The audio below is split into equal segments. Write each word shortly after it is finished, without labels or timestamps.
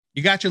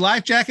You got your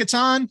life jackets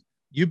on?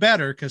 You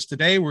better, because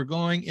today we're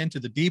going into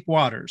the deep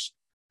waters.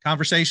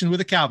 Conversation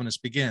with a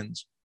Calvinist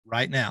begins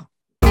right now.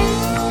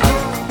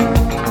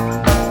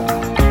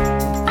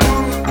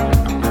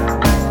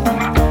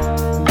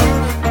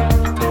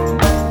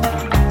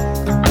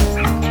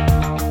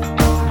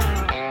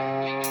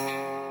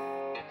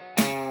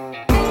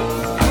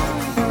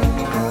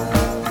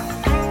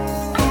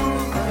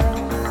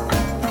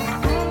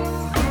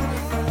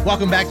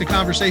 Welcome back to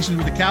Conversations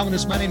with a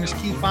Calvinist. My name is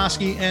Keith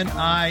Foskey, and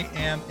I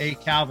am a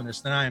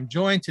Calvinist. And I am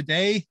joined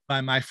today by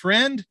my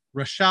friend,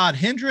 Rashad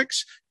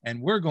Hendricks, and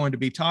we're going to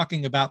be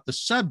talking about the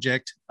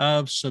subject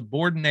of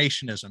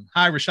subordinationism.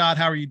 Hi, Rashad.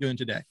 How are you doing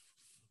today?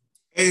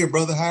 Hey,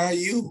 brother. How are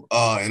you?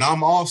 And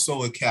I'm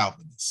also a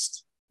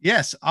Calvinist.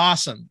 Yes.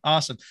 Awesome.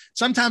 Awesome.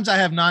 Sometimes I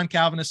have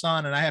non-Calvinists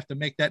on, and I have to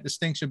make that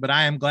distinction, but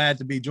I am glad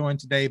to be joined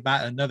today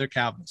by another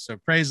Calvinist. So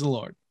praise the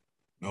Lord.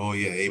 Oh,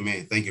 yeah.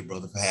 Amen. Thank you,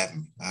 brother, for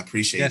having me. I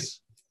appreciate it.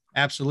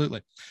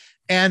 Absolutely.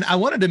 And I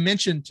wanted to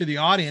mention to the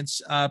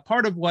audience,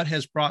 part of what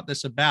has brought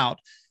this about,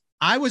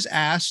 I was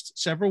asked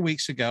several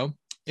weeks ago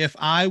if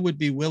I would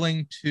be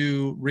willing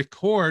to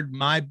record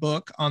my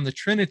book on the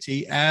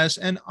Trinity as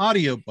an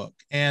audiobook.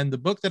 And the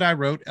book that I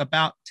wrote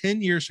about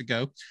 10 years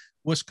ago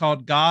was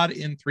called God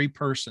in Three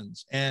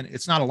Persons. And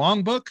it's not a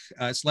long book.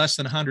 It's less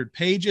than 100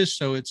 pages.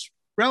 So it's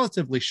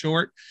relatively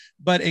short,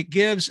 but it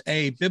gives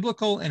a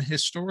biblical and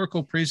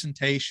historical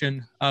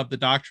presentation of the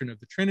doctrine of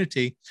the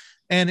Trinity.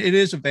 And it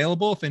is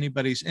available if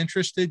anybody's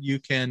interested. You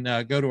can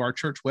go to our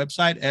church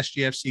website,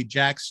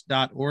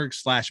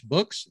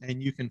 sgfcjax.org/books,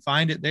 and you can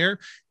find it there.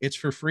 It's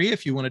for free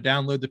if you want to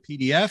download the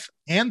PDF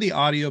and the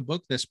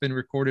audiobook that's been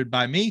recorded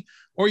by me,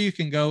 or you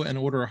can go and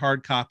order a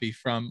hard copy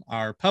from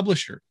our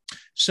publisher.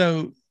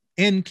 So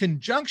in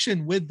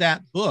conjunction with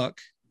that book,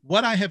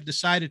 what I have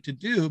decided to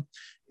do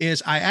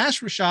is I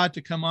asked Rashad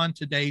to come on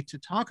today to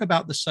talk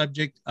about the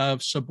subject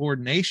of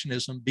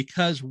subordinationism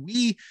because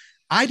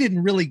I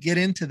didn't really get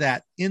into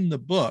that in the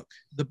book.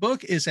 The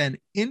book is an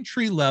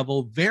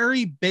entry-level,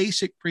 very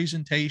basic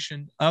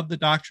presentation of the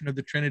doctrine of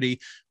the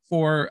Trinity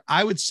for,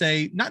 I would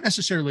say, not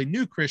necessarily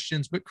new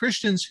Christians, but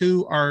Christians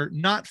who are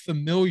not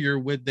familiar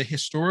with the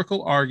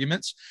historical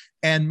arguments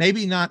and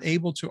maybe not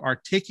able to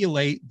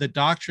articulate the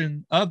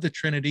doctrine of the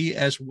Trinity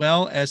as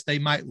well as they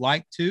might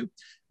like to.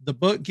 The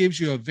book gives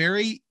you a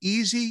very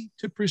easy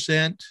to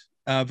present,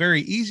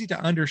 very easy to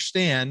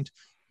understand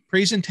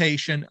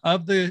presentation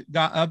of the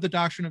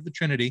doctrine of the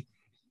Trinity.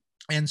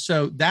 And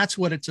so that's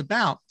what it's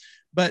about.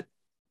 But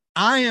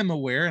I am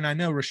aware, and I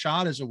know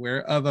Rashad is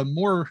aware, of a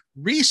more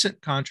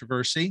recent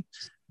controversy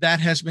that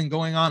has been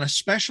going on,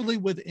 especially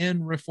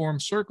within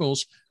Reformed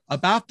circles,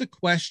 about the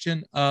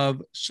question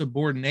of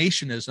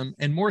subordinationism,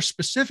 and more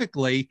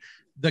specifically,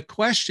 the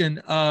question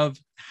of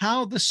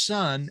how the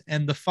Son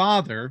and the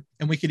Father,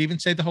 and we could even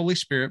say the Holy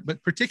Spirit,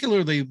 but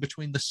particularly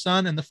between the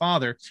Son and the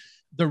Father,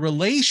 the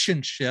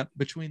relationship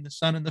between the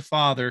Son and the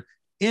Father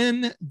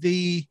in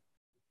the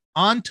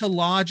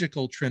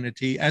ontological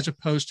Trinity as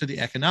opposed to the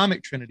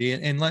economic Trinity.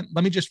 And let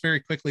me just very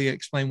quickly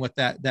explain what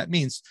that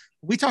means.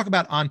 When we talk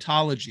about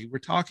ontology, we're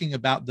talking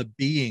about the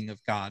being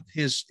of God,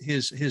 his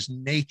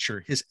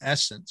nature, his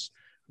essence.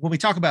 When we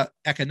talk about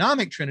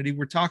economic Trinity,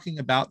 we're talking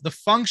about the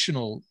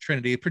functional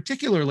Trinity,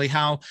 particularly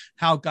how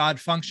God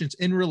functions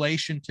in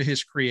relation to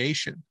his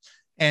creation.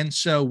 And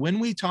so when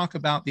we talk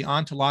about the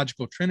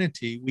ontological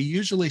Trinity, we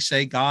usually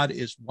say God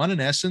is one in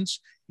essence,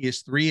 he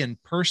is three in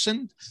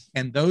person,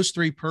 and those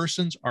three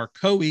persons are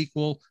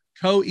co-equal,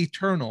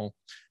 co-eternal.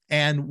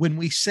 And when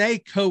we say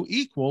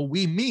co-equal,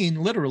 we mean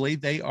literally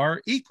they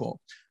are equal.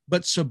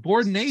 But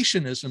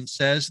subordinationism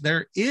says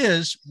there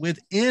is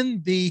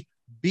within the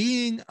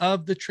being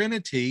of the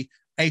Trinity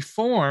a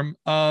form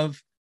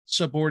of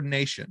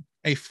subordination,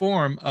 a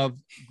form of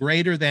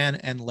greater than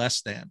and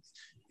less than.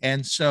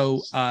 And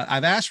so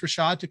I've asked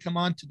Rashad to come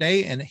on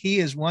today, and he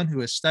is one who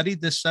has studied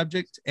this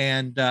subject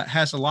and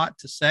has a lot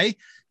to say.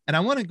 And I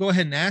want to go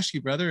ahead and ask you,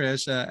 brother,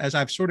 as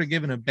I've sort of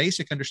given a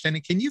basic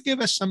understanding, can you give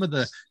us some of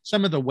the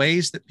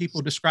ways that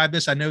people describe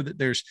this? I know that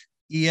there's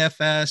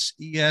EFS,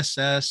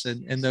 ESS,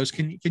 and those.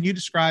 Can you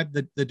describe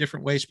the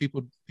different ways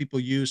people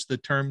use the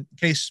term, in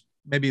case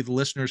maybe the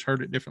listeners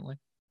heard it differently?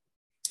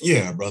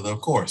 Yeah, brother,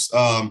 of course.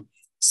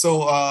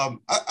 So I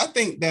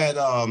think that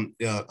a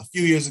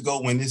few years ago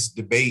when this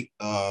debate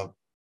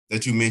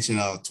that you mentioned,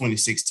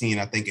 2016,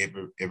 I think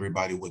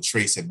everybody would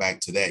trace it back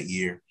to that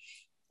year,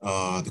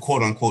 the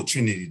quote unquote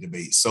Trinity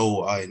debate.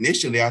 So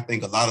initially, I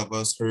think a lot of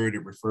us heard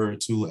it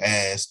referred to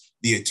as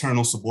the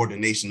eternal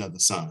subordination of the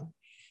Son,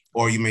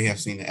 or you may have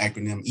seen the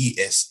acronym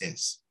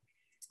ESS.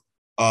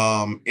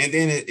 And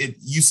then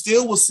you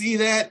still will see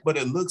that, but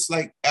it looks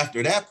like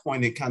after that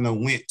point, it kind of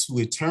went to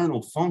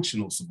eternal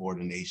functional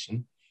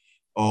subordination,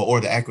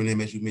 or the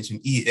acronym, as you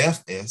mentioned,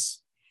 EFS.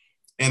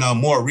 And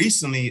more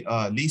recently,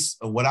 at least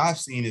what I've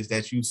seen is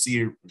that you've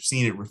seen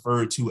it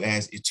referred to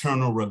as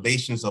eternal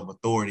relations of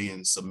authority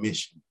and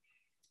submission,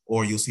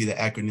 or you'll see the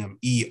acronym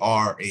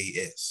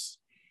ERAS.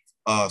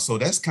 So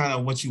that's kind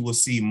of what you will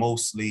see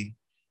mostly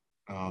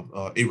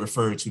it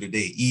referred to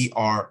today,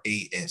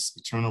 ERAS,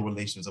 Eternal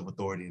Relations of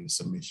Authority and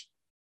Submission.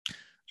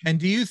 And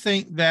do you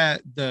think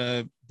that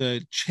the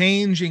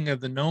changing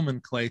of the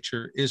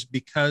nomenclature is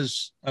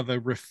because of a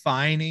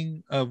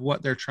refining of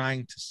what they're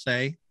trying to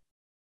say?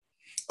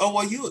 Oh,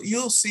 well,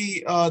 you'll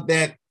see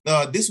that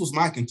this was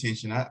my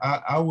contention.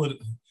 I would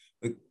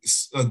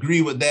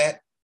agree with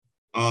that.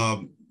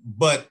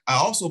 But I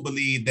also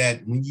believe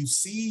that when you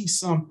see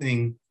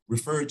something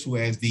referred to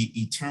as the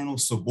eternal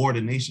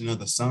subordination of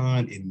the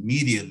Son,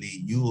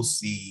 immediately you'll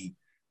see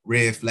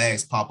red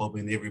flags pop up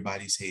in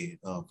everybody's head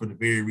for the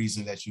very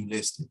reason that you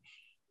listed.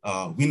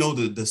 We know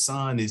that the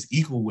Son is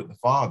equal with the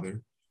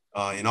Father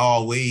in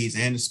all ways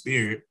and the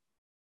Spirit.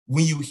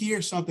 When you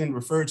hear something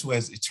referred to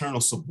as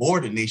eternal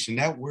subordination,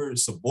 that word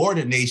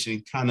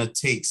subordination kind of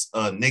takes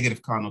a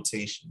negative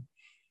connotation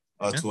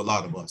to a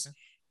lot of us.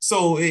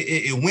 So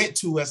it went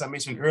to, as I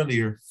mentioned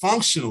earlier,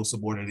 functional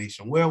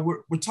subordination. Well,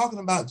 we're talking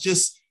about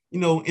just,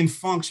 in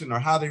function or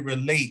how they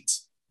relate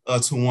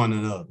to one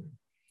another.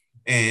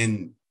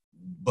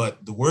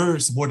 But the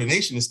word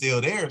subordination is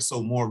still there.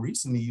 So more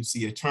recently, you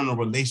see eternal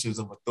relations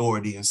of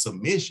authority and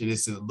submission.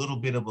 It's a little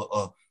bit of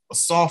a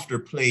softer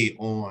play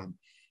on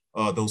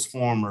those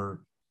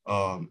former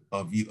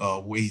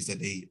ways that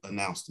they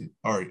announced it.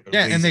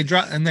 And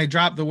they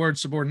dropped the word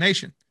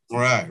subordination.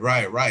 Right.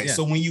 Yeah.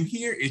 So when you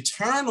hear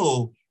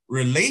eternal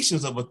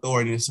relations of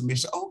authority and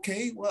submission,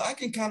 okay, well, I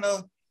can kind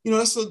of,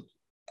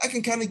 I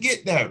can kind of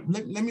get that.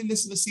 Let me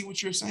listen to see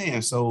what you're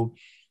saying. So,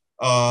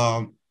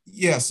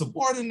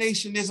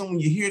 subordinationism, when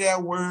you hear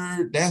that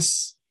word,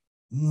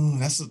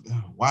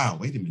 wow,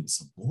 wait a minute,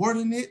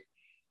 subordinate?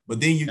 But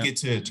then you get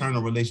to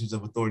eternal relations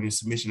of authority and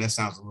submission, that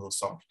sounds a little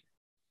softer.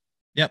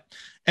 Yep.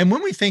 And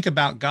when we think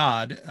about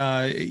God,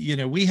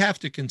 we have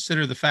to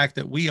consider the fact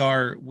that we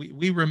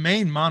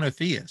remain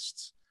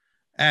monotheists,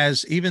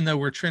 as even though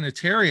we're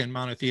Trinitarian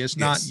monotheists,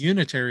 not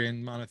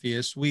Unitarian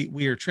monotheists,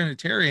 we are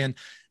Trinitarian.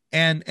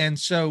 And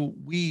so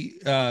we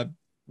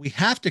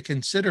have to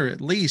consider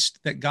at least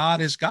that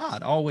God is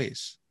God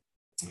always.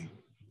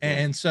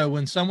 And so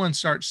when someone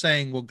starts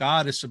saying, well,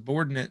 God is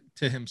subordinate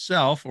to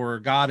himself, or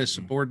God is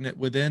subordinate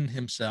within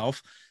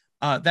himself,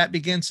 that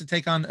begins to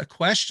take on a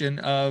question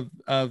of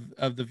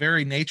the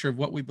very nature of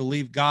what we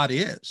believe God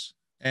is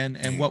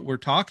and what we're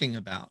talking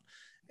about.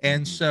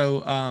 And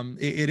so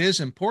it is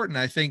important,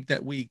 I think,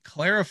 that we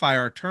clarify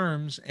our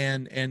terms.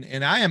 And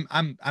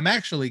I'm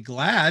actually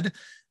glad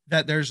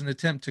that there's an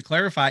attempt to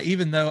clarify,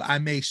 even though I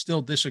may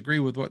still disagree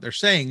with what they're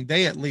saying.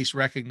 They at least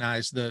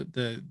recognize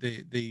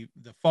the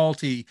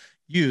faulty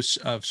use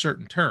of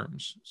certain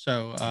terms.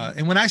 So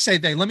and when I say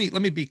they, let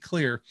me be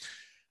clear.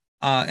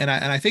 And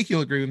I think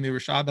you'll agree with me,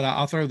 Rashad, but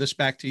I'll throw this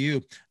back to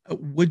you.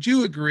 Would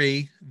you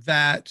agree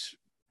that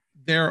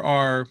there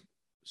are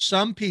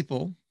some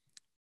people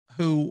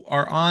who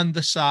are on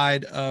the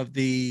side of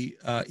the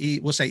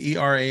we'll say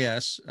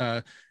ERAS,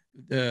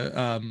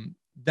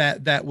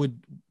 that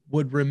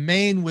would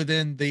remain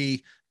within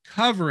the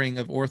covering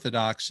of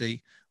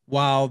orthodoxy,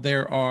 while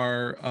there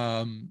are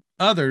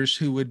others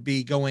who would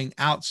be going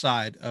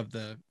outside of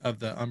the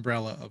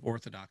umbrella of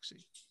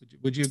orthodoxy?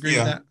 Would you agree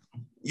with that?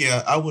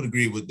 Yeah, I would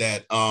agree with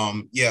that.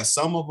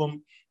 Some of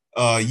them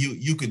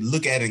you could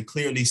look at and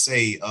clearly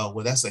say,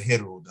 well, that's a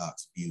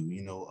heterodox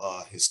view.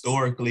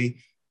 Historically,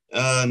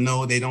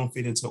 no, they don't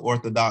fit into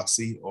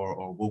orthodoxy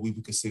or what we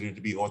would consider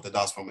to be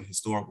orthodox from a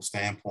historical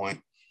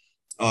standpoint.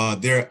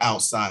 They're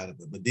outside of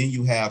it. But then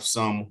you have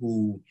some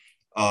who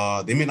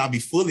they may not be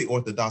fully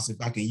orthodox,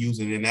 if I can use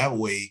it in that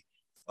way.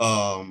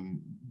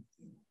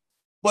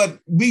 But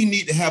we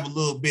need to have a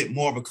little bit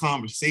more of a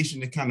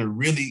conversation to kind of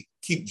really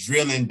keep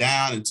drilling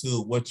down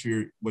into what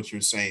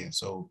you're saying.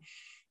 So,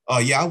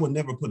 I would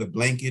never put a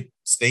blanket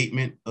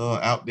statement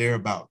out there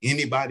about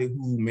anybody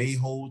who may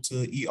hold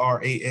to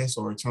ERAS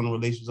or eternal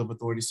relations of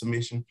authority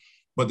submission.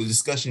 But the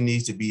discussion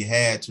needs to be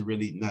had to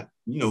really not,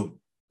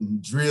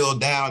 drill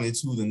down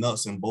into the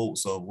nuts and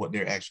bolts of what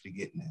they're actually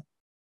getting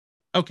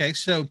at. Okay,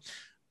 so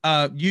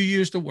you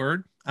used a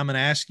word. I'm going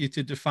to ask you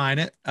to define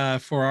it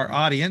for our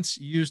audience.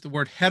 You used the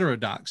word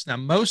heterodox. Now,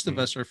 most of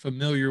us are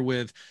familiar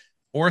with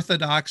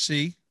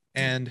orthodoxy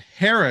and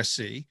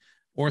heresy.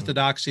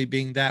 Orthodoxy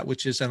being that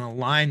which is in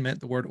alignment,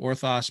 the word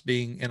orthos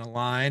being in a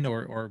line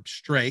or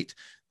straight,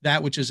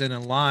 that which is in a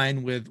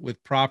line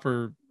with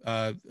proper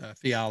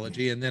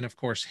theology. And then, of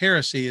course,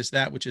 heresy is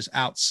that which is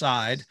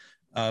outside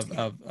of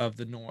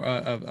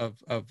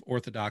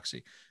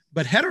orthodoxy.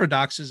 But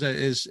heterodox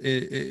is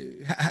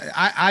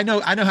I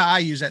know how I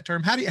use that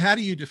term. How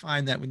do you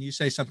define that when you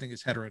say something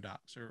is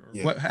heterodox, or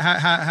what?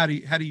 How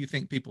do you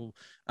think people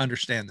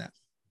understand that?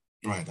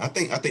 Right. I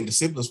think the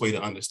simplest way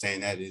to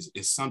understand that is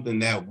something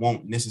that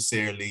won't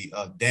necessarily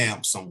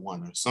damn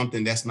someone, or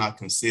something that's not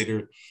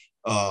considered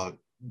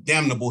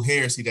damnable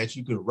heresy that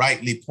you could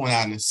rightly point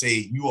out and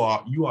say you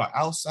are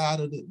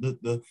outside of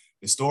the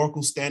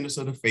historical standards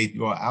of the faith.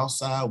 You are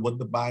outside what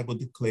the Bible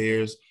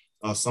declares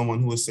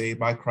someone who is saved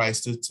by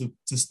Christ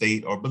to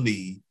state or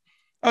believe.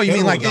 Oh, you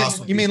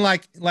Heterodoxy. mean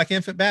like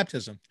infant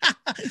baptism?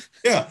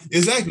 Yeah,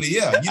 exactly.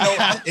 Yeah,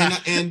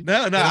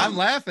 No, and I'm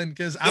laughing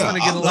because I'm yeah,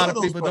 going to I get a lot love of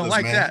those people who don't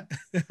brothers, like man.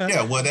 that.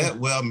 Yeah,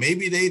 well,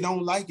 maybe they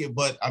don't like it,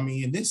 but I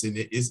mean, listen,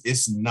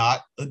 it's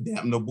not a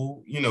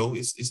damnable,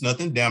 it's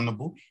nothing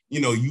damnable.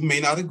 You may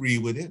not agree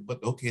with it,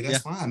 but okay,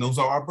 that's Yeah, fine. Those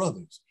are our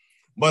brothers.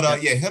 But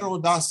yeah, yeah,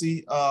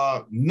 heterodoxy,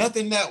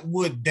 nothing that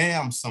would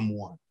damn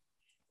someone,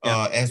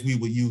 yeah. as we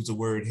would use the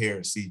word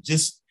heresy.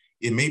 Just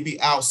it may be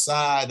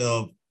outside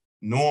of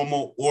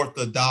normal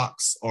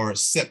orthodox or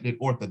accepted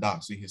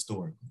orthodoxy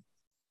historically.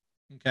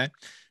 Okay.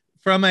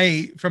 From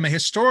a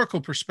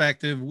historical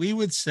perspective, we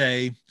would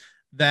say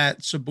that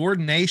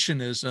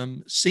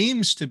subordinationism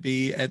seems to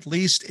be, at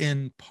least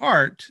in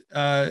part,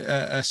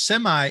 a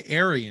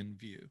semi-Arian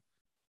view,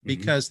 Mm-hmm.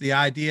 because the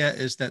idea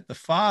is that the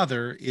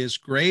Father is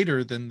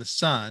greater than the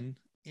Son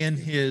in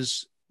Yeah.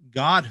 his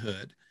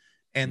godhood.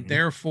 And Mm-hmm.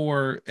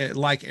 therefore,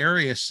 like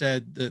Arius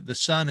said, the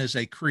Son is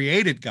a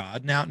created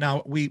God.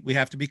 Now we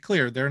have to be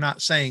clear. They're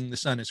not saying the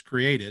Son is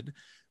created,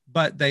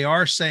 but they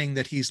are saying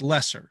that he's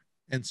lesser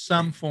in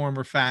some form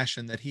or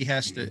fashion, that he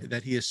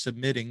is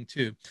submitting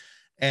to.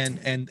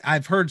 And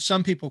I've heard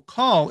some people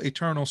call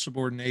eternal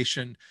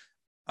subordination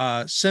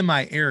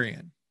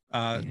semi-Arian.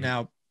 Mm-hmm.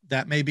 Now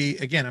that may be,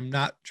 again, I'm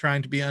not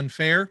trying to be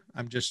unfair.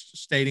 I'm just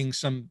stating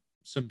some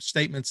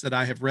statements that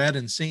I have read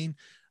and seen.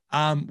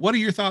 What are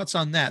your thoughts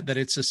on that? That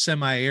it's a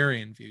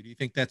semi-Arian view? Do you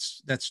think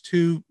that's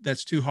too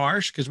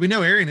harsh? Because we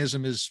know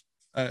Arianism is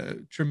a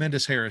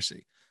tremendous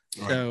heresy.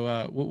 Right.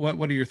 So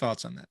what are your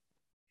thoughts on that?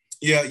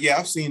 Yeah,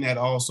 I've seen that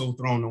also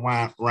thrown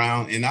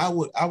around, and I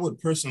would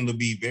personally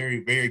be very,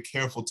 very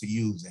careful to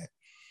use that.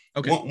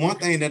 Okay. One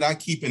thing that I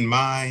keep in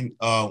mind,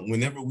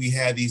 whenever we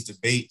have these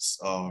debates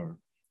or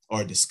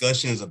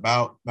discussions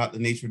about the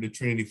nature of the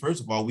Trinity,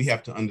 first of all, we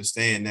have to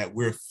understand that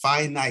we're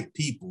finite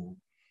people,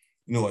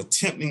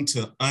 attempting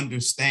to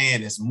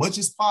understand as much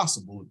as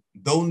possible,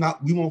 though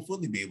not we won't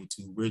fully be able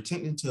to. We're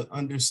attempting to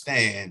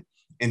understand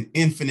an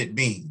infinite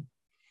being.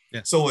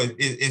 Yeah. So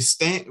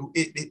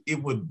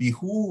it would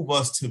behoove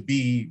us to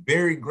be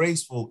very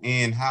graceful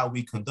in how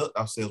we conduct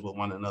ourselves with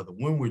one another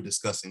when we're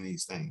discussing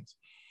these things.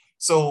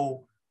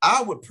 So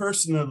I would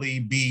personally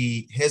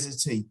be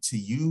hesitant to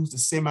use the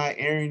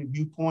semi-Arian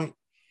viewpoint.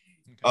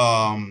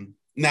 Okay.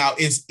 Now,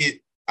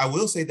 I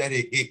will say that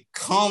it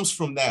comes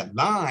from that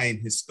line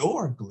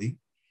historically,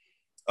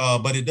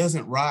 but it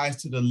doesn't rise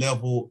to the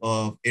level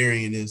of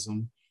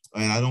Arianism,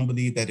 and I don't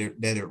believe that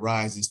it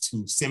rises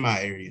to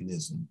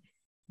semi-Arianism.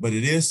 But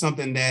it is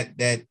something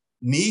that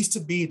needs to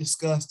be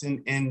discussed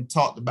and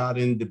talked about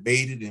and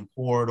debated and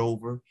poured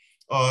over,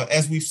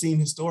 as we've seen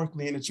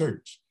historically in the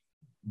church.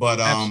 But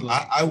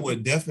I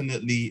would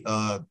definitely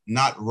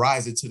not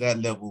rise it to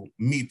that level,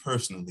 me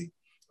personally.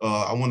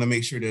 I want to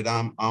make sure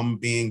that I'm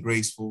being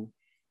graceful,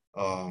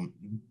 and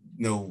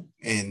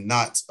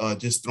not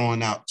just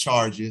throwing out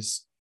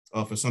charges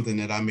for something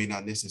that I may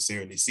not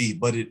necessarily see.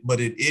 But it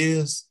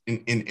is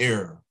an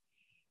error.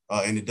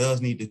 And it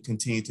does need to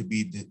continue to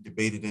be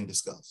debated and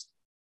discussed.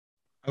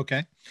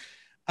 Okay.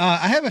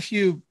 I have a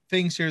few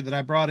things here that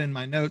I brought in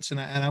my notes, and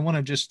I want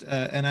to just,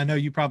 and I know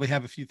you probably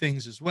have a few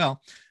things as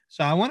well.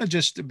 So I want to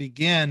just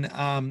begin.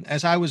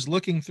 As I was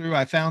looking through,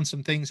 I found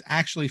some things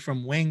actually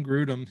from Wayne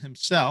Grudem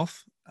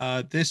himself.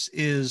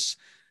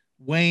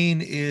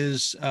 Wayne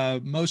is,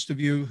 most of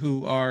you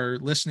who are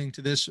listening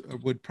to this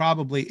would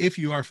probably, if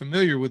you are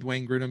familiar with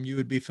Wayne Grudem, you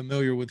would be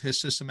familiar with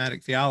his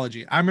systematic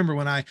theology. I remember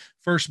when I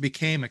first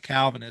became a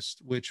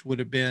Calvinist, which would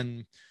have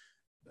been,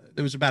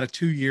 there was about a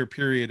 2-year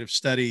period of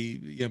study,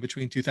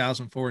 between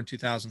 2004 and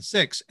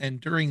 2006.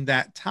 And during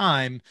that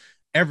time,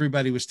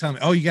 everybody was telling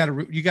me, "Oh, you got to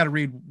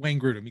read Wayne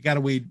Grudem. You got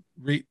to read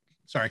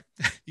sorry,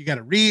 you got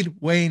to read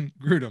Wayne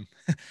Grudem."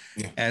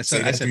 Yeah. And so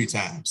say that I said 3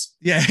 times.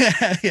 Yeah,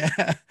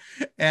 yeah.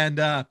 And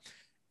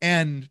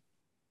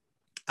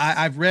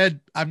I've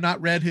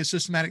not read his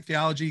systematic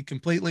theology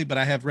completely, but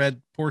I have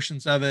read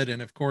portions of it.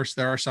 And of course,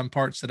 there are some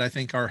parts that I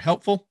think are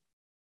helpful.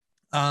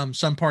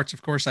 Some parts,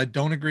 of course, I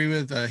don't agree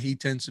with. He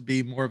tends to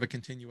be more of a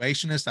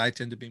continuationist. I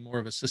tend to be more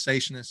of a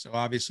cessationist. So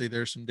obviously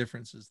there's some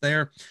differences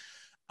there.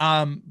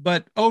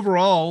 But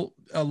overall,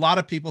 a lot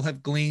of people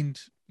have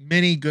gleaned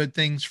many good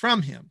things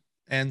from him.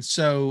 And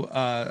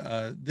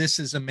so this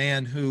is a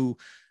man who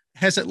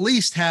has at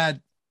least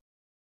had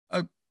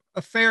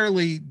a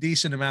fairly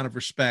decent amount of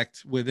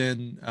respect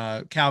within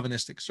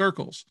Calvinistic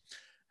circles.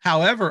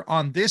 However,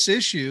 on this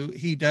issue,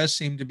 he does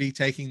seem to be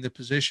taking the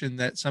position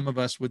that some of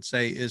us would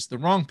say is the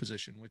wrong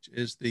position, which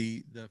is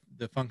the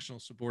functional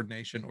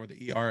subordination, or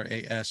the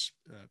ERAS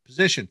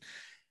position.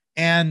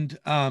 And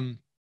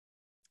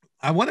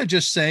I want to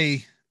just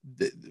say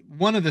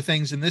one of the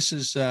things, and this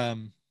is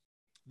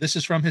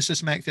from his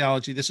systematic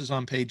theology. This is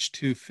on page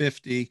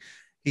 250.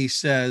 He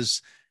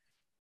says,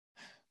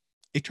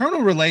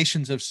 eternal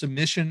relations of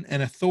submission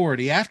and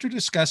authority, after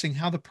discussing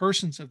how the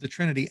persons of the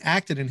Trinity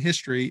acted in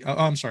history. Oh,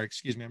 I'm sorry,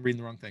 excuse me, I'm reading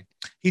the wrong thing.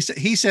 He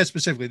said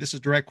specifically, this is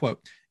a direct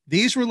quote,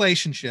 these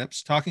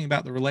relationships, talking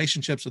about the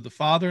relationships of the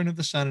Father and of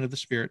the Son and of the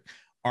Spirit,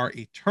 are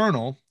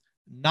eternal,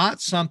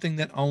 not something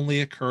that only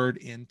occurred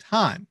in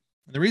time.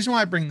 And the reason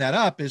why I bring that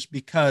up is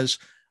because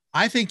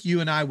I think you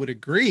and I would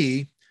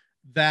agree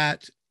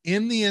that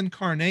in the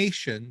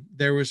incarnation,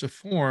 there was a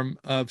form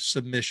of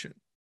submission.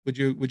 Would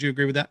you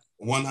agree with that?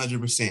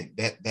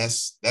 100%.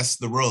 That's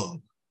the rub.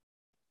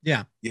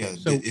 Yeah. Yeah,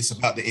 So it's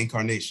about the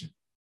incarnation.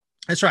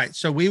 that's right.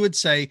 So we would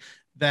say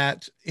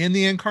that in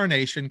the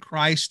incarnation,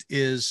 Christ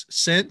is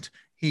sent.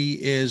 He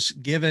is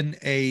given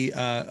a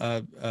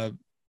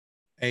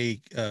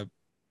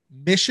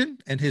mission,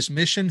 and his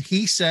mission,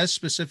 he says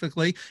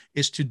specifically,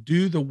 is to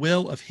do the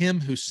will of him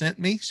who sent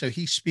me. So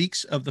he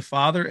speaks of the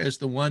Father as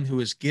the one who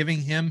is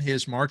giving him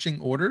his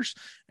marching orders,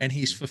 and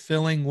he's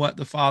fulfilling what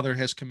the Father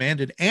has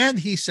commanded. And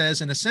he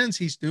says, in a sense,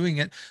 he's doing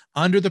it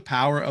under the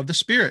power of the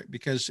Spirit,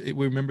 because we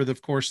remember,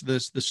 of course, the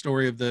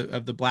story of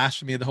the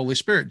blasphemy of the Holy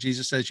Spirit.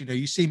 Jesus says,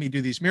 you see me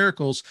do these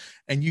miracles,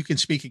 and you can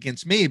speak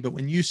against me, but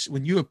when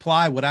you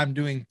apply what I'm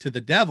doing to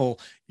the devil,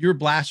 you're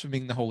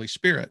blaspheming the Holy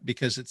Spirit,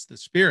 because it's the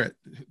Spirit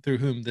through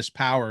whom this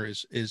power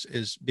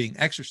is being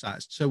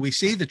exercised. So we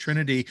see the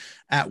Trinity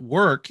at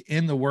work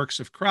in the works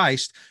of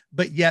Christ,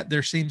 but yet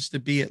there seems to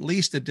be at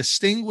least a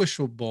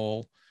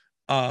distinguishable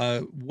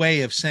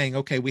way of saying,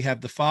 okay, we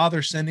have the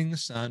Father sending the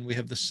Son, we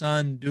have the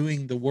Son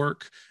doing the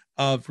work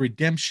of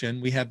redemption,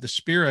 we have the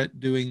Spirit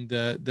doing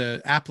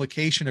the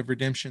application of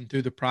redemption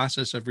through the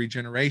process of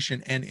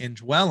regeneration and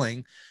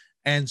indwelling.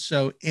 And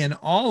so in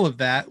all of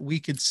that, we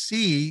could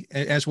see,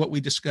 as what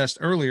we discussed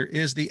earlier,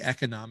 is the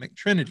economic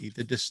Trinity,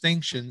 the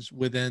distinctions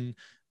within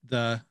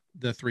the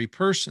three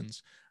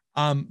persons.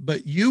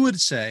 But you would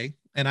say,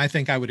 and I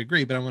think I would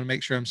agree, but I want to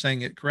make sure I'm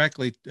saying it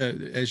correctly,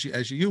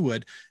 as you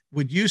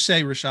would you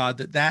say,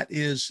 Rashad,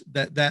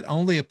 that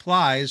only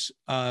applies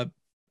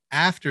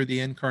after the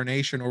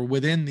incarnation or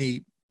within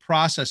the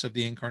process of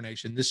the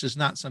incarnation? This is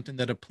not something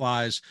that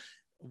applies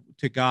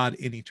to God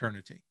in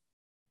eternity.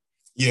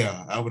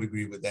 Yeah, I would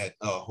agree with that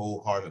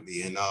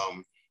wholeheartedly. And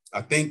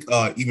I think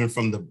even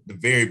from the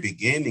very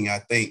beginning, I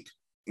think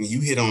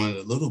you hit on it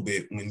a little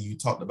bit when you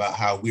talked about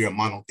how we are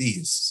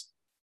monotheists.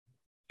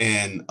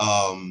 And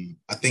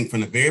I think from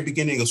the very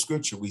beginning of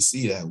Scripture, we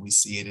see that. We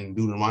see it in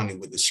Deuteronomy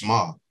with the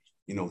Shema.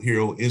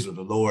 Hear, O Israel,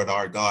 the Lord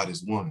our God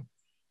is one.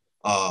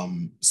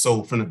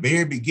 So from the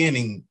very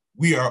beginning,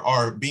 we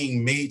are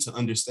being made to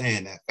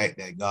understand that fact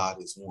that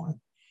God is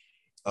one.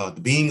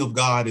 The being of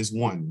God is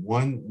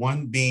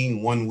one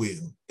being, one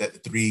will that the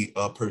three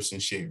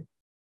persons share.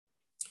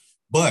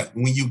 But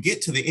when you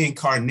get to the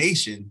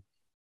incarnation,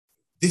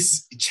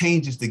 this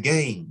changes the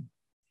game,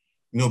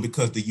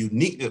 because of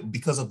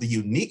the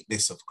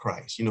uniqueness of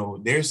Christ.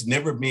 There's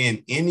never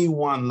been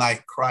anyone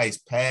like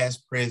Christ,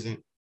 past,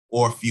 present,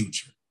 or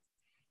future.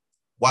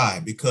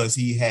 Why? Because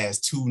he has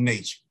two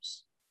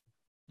natures.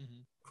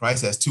 Mm-hmm.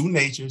 Christ has two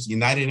natures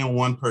united in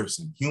one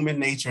person, human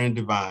nature and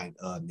divine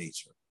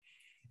nature.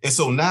 And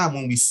so now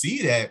when we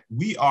see that,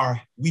 we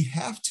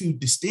have to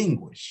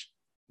distinguish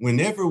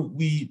whenever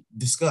we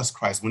discuss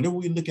Christ, whenever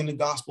we look in the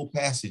gospel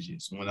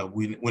passages,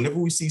 whenever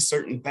we see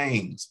certain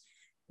things,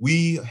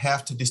 we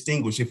have to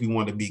distinguish if we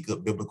want to be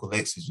good biblical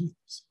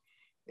exegetes.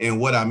 And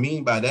what I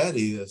mean by that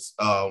is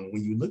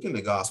when you look in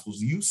the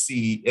gospels, you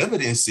see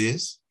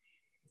evidences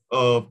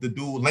of the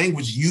dual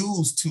language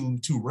used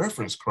to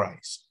reference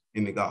Christ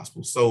in the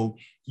gospel. So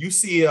you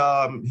see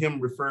him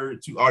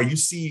referred to, or you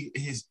see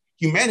his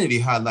humanity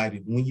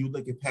highlighted when you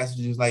look at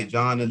passages like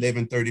John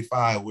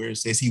 11:35, where it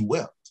says he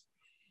wept.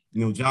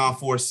 John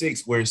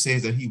 4:6, where it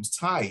says that he was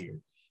tired.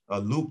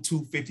 Luke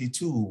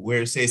 2:52,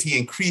 where it says he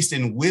increased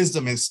in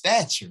wisdom and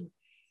stature.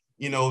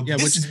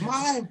 This is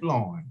mind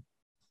blowing.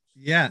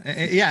 Yeah.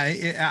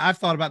 I've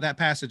thought about that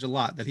passage a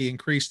lot, that he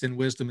increased in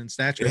wisdom and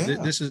stature.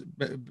 Yeah.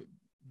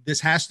 This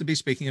has to be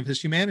speaking of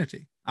his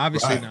humanity,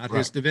 obviously, not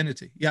his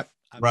divinity. Yep.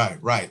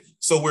 Right.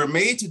 So we're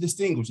made to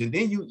distinguish. And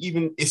then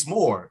it's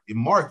more. In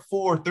Mark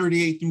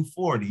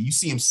 4:38-40, you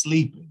see him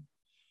sleeping.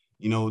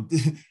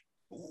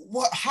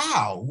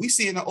 How? We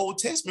see in the Old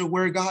Testament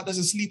where God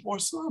doesn't sleep or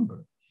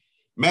slumber.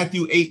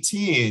 Matthew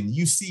 8:10,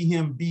 you see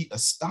him be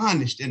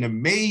astonished and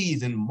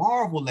amazed and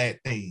marvel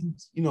at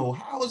things.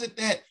 How is it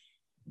that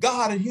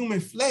God in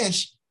human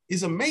flesh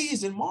is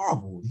amazed and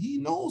marveled? He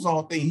knows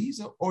all things.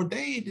 He's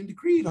ordained and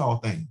decreed all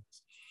things.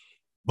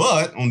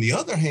 But on the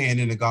other hand,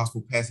 in the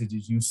gospel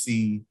passages, you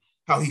see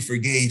how he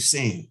forgave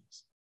sins.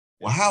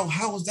 Well,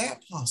 how is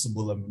that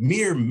possible? A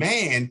mere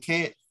man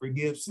can't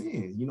forgive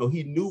sin.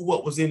 He knew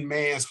what was in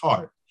man's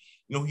heart.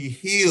 He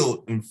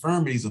healed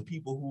infirmities of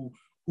people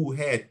who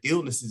had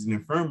illnesses and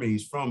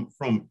infirmities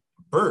from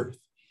birth.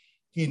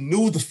 He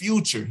knew the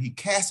future. He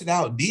casted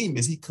out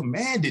demons. He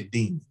commanded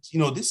demons.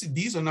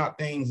 These are not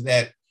things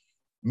that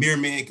mere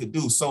man could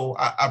do. So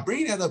I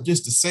bring that up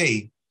just to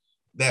say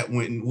that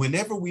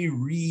whenever we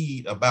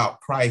read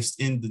about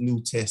Christ in the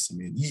New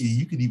Testament,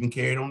 you could even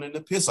carry it on in the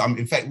epistle.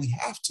 In fact, we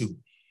have to.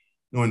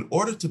 In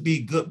order to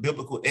be good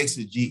biblical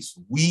exegetes,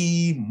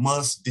 we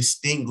must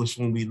distinguish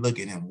when we look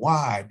at him.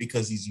 Why?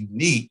 Because he's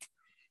unique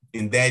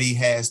in that he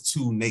has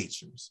two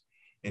natures.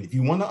 And if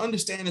you want to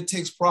understand the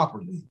text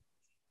properly,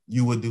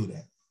 you would do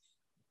that.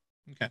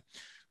 Okay.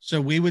 So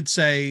we would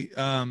say,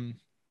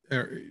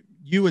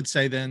 you would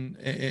say then,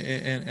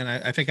 and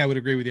I think I would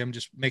agree with you, I'm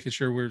just making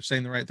sure we're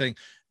saying the right thing,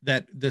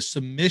 that the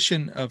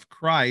submission of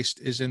Christ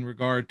is in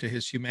regard to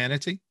his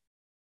humanity.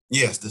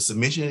 Yes, the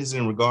submission is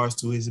in regards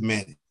to his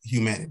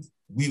humanity.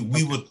 We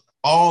Okay. would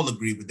all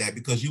agree with that,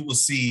 because you will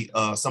see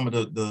some of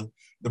the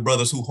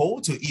brothers who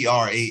hold to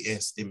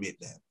ERAS admit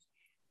that.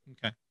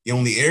 Okay. The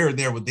only error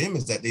there with them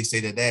is that they say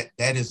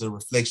that is a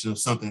reflection of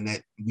something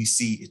that we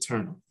see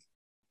eternally.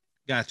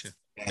 Gotcha.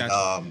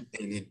 And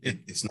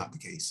it's not the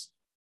case.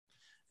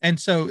 And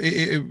so,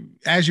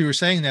 as you were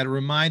saying that, it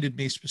reminded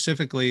me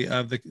specifically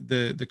of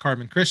the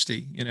Carmen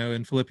Christi,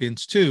 in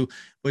Philippians 2,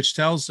 which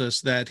tells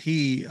us that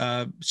he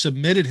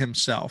submitted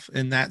himself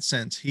in that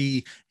sense.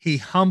 He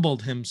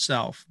humbled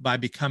himself by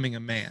becoming a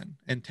man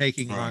and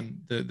taking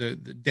on the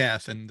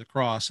death and the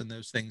cross and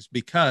those things,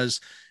 because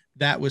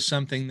that was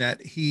something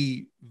that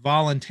he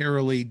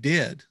voluntarily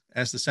did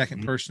as the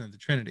second person of the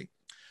Trinity.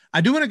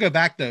 I do want to go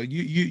back though.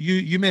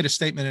 You made a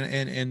statement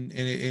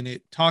and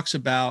it talks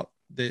about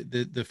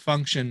the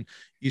function.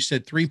 You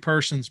said three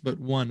persons but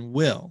one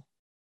will.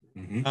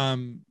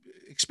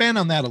 Expand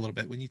on that a little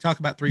bit when you talk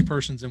about three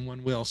persons and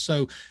one will.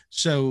 So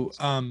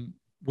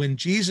when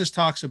Jesus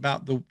talks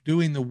about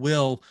doing the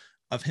will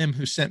of him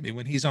who sent me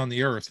when he's on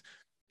the earth,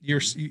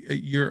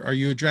 are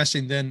you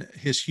addressing then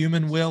his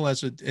human will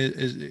as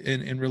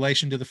in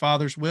relation to the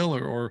Father's will,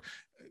 or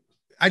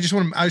I just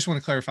want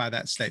to clarify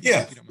that statement.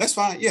 Yeah, that's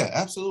fine. Yeah,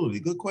 absolutely.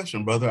 Good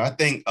question, brother. I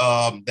think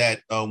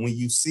that when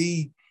you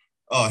see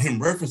him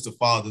reference the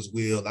Father's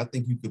will, I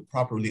think you could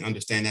properly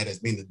understand that as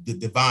being the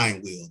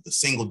divine will, the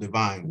single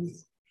divine will.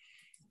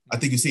 I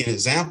think you see an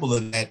example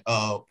of that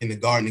in the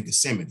Garden of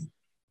Gethsemane,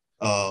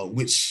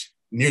 which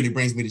nearly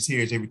brings me to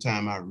tears every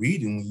time I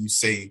read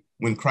it.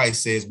 When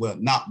Christ says, "Well,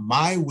 not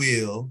my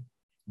will,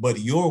 but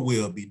your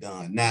will be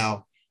done."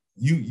 Now,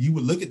 you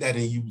would look at that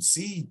and you would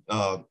see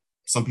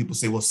some people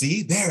say, "Well,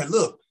 see there,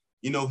 look,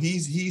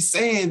 he's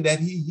saying that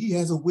he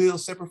has a will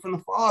separate from the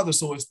Father,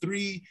 so it's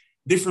three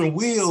different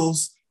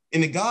wills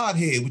in the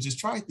Godhead, which is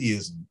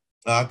tritheism."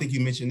 I think you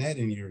mentioned that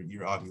in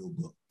your audio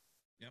book.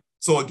 Yep.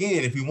 So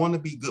again, if we want to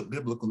be good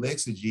biblical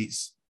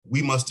exegetes,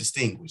 we must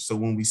distinguish. So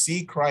when we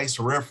see Christ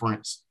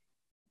reference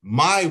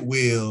my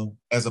will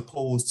as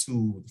opposed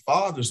to the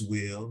Father's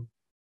will,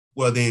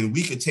 well, then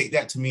we could take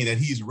that to mean that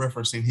he's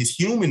referencing his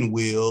human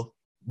will,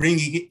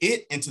 bringing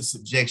it into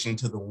subjection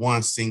to the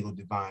one single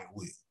divine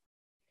will.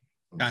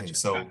 Okay, gotcha.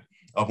 So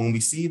when we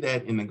see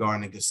that in the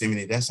Garden of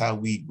Gethsemane, that's how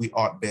we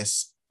ought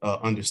best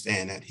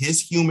understand that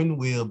his human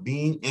will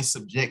being in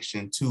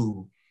subjection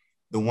to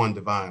the one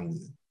divine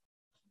will.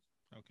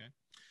 Okay.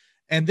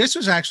 And this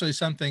was actually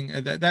something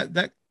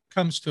that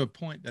comes to a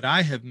point that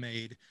I have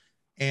made,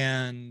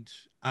 and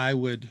I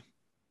would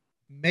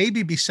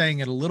maybe be saying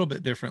it a little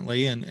bit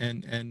differently,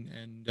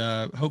 and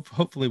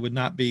hopefully would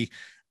not be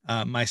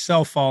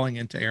myself falling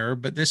into error.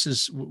 But this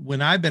is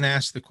when I've been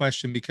asked the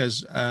question,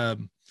 because I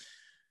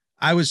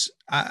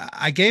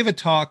gave a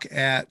talk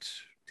at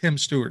Tim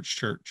Stewart's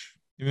church.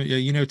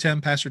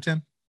 Tim, Pastor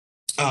Tim?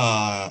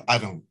 I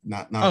don't,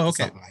 not oh, okay. Off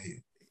the top of my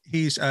head.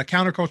 He's a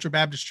Counterculture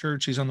Baptist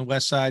Church. He's on the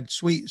west side.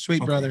 Sweet Okay.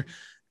 brother.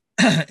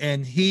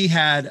 And he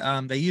had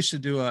they used to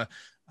do it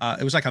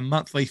was like a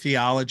monthly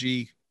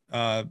theology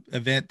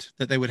event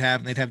that they would have,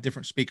 and they'd have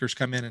different speakers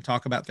come in and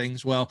talk about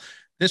things. Well,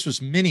 this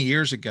was many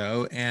years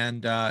ago,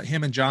 and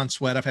him and John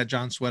Sweat. I've had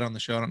John Sweat on the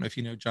show. I don't know if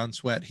you know John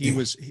Sweat.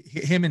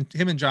 Him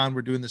and John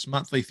were doing this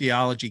monthly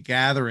theology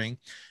gathering.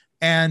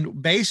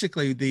 And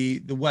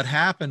basically what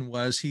happened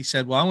was he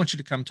said, "Well, I want you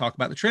to come talk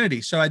about the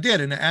Trinity." So I did.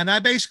 And I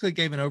basically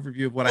gave an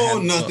overview of what I had.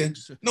 Oh, nothing.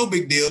 No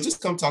big deal.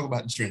 Just come talk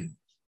about the Trinity.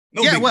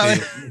 No big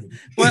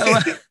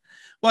deal.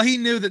 Well, he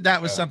knew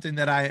that was something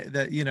that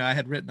I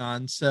had written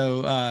on.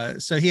 So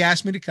he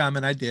asked me to come,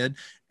 and I did.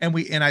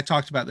 And I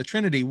talked about the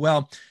Trinity.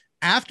 Well,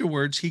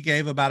 afterwards, he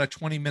gave about a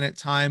 20-minute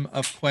time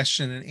of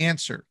question and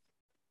answer.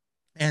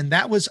 And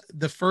that was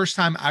the first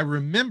time I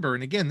remember.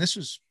 And again, this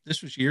was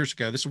years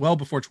ago. This is well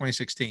before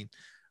 2016,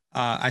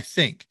 I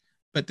think.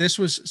 But this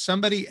was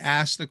somebody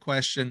asked the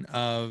question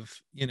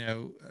of,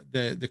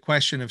 the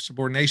question of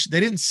subordination. They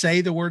didn't say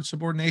the word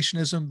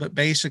subordinationism, but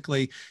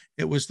basically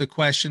it was the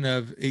question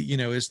of,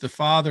 is the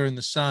Father and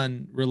the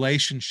Son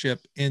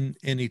relationship in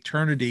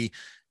eternity,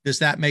 does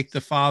that make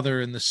the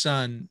Father and the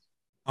Son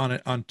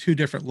on two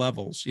different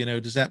levels?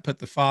 Does that put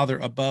the Father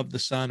above the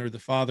Son, or the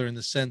Father in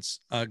the sense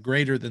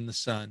greater than the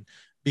Son?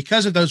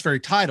 Because of those very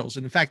titles.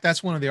 And in fact,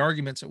 that's one of the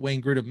arguments that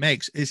Wayne Grudem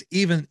makes, is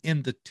even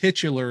in the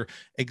titular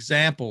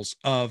examples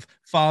of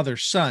Father,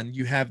 Son,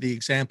 you have the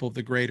example of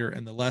the greater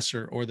and the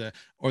lesser, or the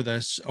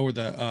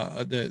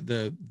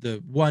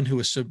one who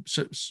is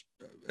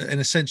in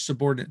a sense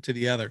subordinate to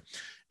the other.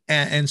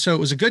 And so it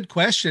was a good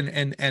question.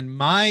 And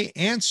my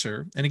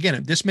answer, and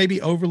again, this may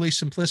be overly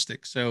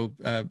simplistic, so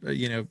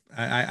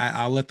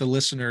I'll let the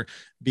listener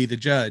be the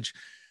judge.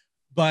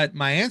 But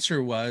my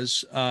answer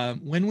was,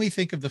 when we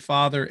think of the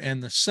Father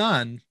and the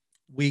Son,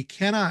 we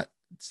cannot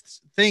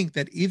think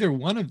that either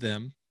one of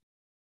them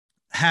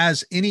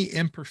has any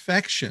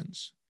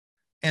imperfections,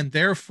 and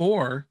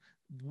therefore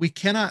we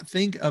cannot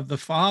think of the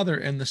Father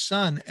and the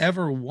Son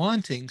ever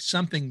wanting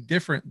something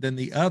different than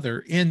the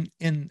other in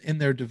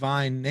their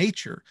divine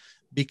nature,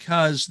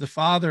 because the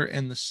Father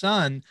and the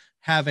Son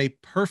have a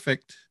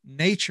perfect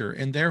nature,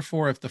 and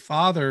therefore if the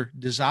Father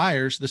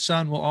desires, the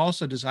Son will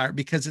also desire,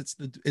 because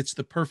it's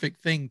the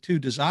perfect thing to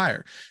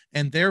desire.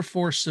 And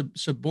therefore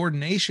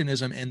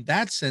subordinationism in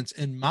that sense,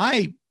 in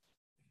my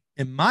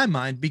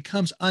mind,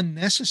 becomes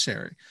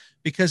unnecessary,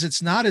 because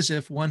it's not as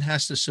if one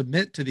has to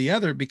submit to the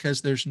other,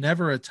 because there's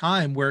never a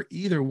time where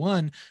either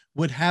one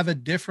would have a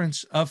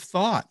difference of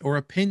thought or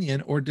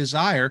opinion or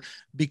desire,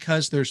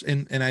 because there's,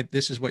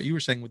 this is what you were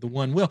saying with the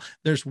one will,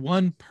 there's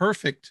one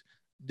perfect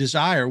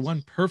desire,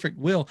 one perfect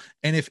will.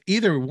 And if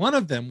either one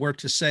of them were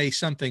to say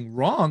something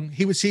wrong,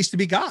 he would cease to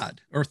be God,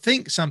 or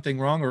think something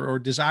wrong, or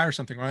desire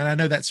something wrong. And I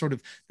know that's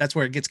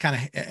where it gets kind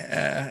of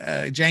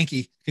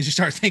janky, because you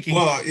start thinking.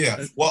 Well,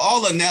 yeah. Well,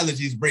 all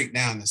analogies break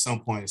down at some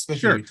point, especially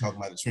sure, when you're talking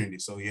about the Trinity.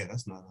 So yeah,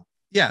 that's not.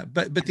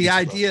 But the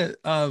idea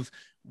of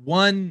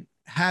one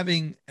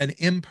having an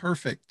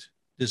imperfect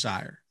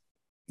desire.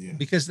 Yeah.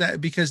 Because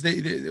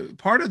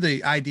part of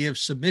the idea of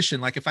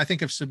submission, like if I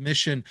think of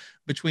submission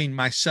between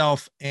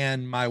myself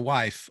and my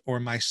wife, or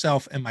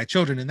myself and my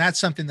children, and that's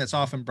something that's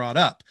often brought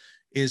up,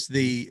 is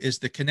the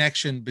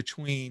connection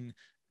between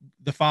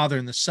the Father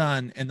and the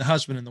Son, and the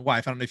husband and the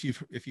wife. I don't know if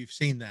you've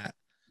seen that,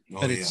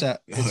 but it's in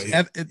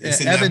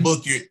that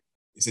book.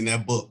 It's in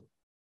that book.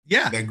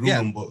 Yeah, that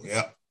Grudem book.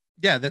 Yeah.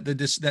 Yeah,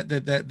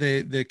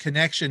 the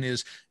connection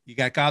is, you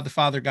got God the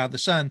Father, God the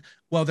Son.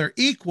 Well, they're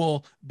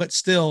equal, but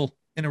still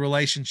in a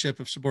relationship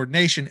of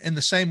subordination. In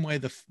the same way,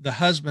 the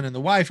husband and the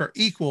wife are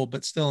equal,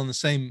 but still in the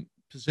same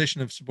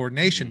position of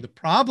subordination. Mm-hmm. The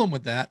problem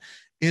with that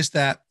is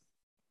that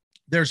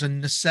there's a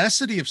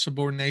necessity of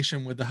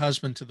subordination with the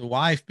husband to the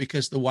wife,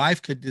 because the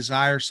wife could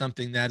desire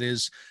something that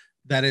is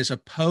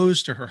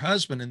opposed to her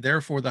husband, and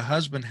therefore the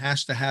husband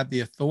has to have the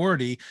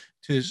authority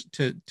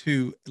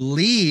to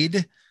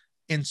lead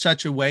in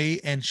such a way,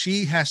 and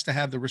she has to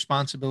have the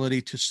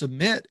responsibility to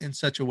submit in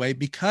such a way,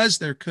 because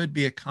there could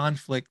be a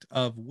conflict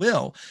of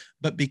will.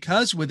 But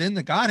because within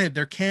the Godhead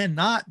there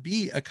cannot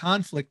be a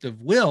conflict of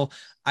will,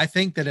 I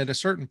think that at a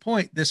certain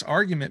point this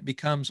argument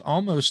becomes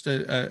almost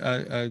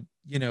a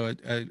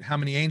how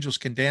many angels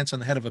can dance on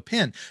the head of a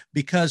pin,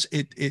 because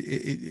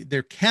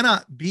there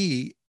cannot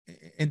be.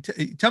 And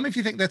tell me if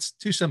you think that's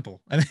too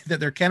simple. I mean, that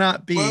there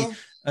cannot be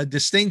a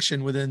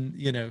distinction within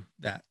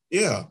that.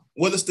 Yeah,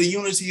 well, it's the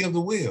unity of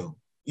the will.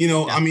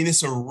 Yeah. I mean,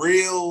 it's a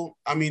real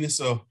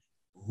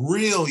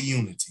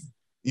unity,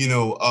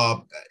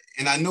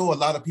 and I know a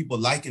lot of people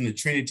liken the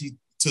Trinity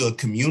to a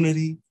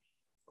community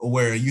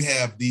where you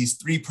have these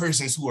three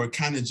persons who are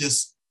kind of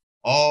just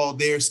all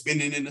there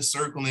spinning in a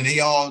circle, and they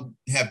all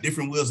have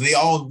different wills, and they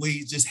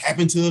always just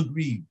happen to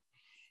agree.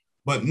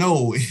 But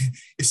no,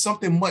 it's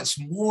something much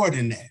more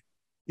than that.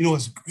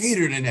 It's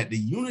greater than that. The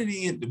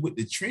unity with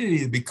the Trinity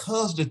is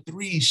because the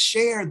three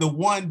share the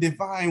one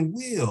divine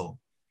will.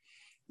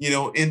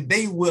 And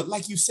they will,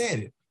 like you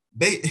said,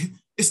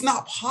 it's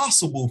not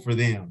possible for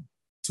them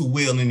to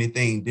will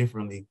anything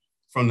differently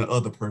from the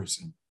other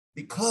person,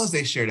 because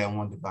they share that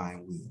one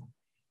divine will.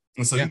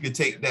 And so you could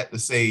take that to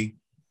say,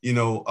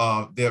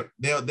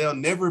 there'll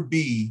never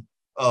be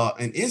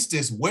an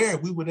instance where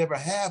we would ever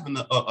have an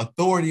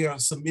authority or a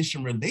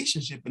submission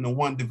relationship in the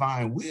one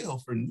divine will,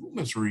 for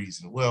numerous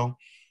reasons. Well,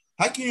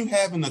 how can you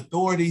have an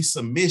authority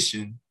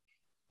submission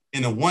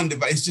in a one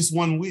divine? It's just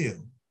one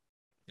will.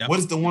 Yep. What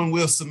is the one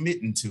will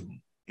submitting to?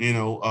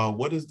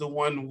 What is the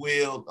one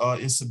will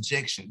in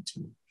subjection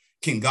to?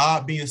 Can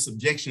God be in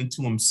subjection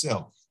to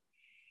himself?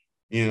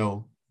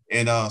 And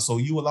so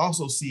you will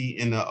also see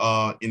in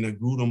the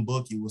Grudem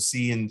book, you will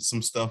see in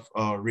some stuff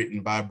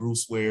written by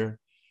Bruce Ware,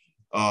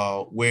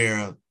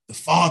 where the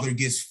Father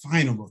gets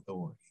final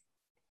authority.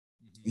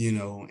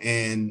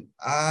 And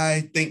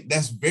I think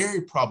that's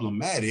very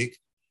problematic.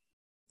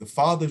 The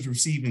Father's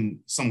receiving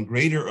some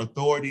greater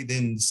authority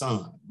than the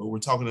Son, but we're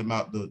talking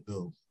about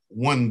the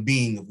one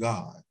being of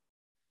God.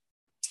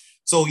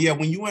 So yeah,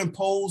 when you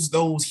impose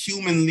those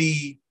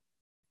humanly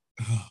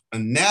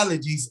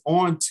analogies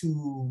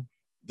onto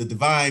the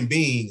divine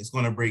being, it's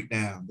going to break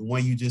down. The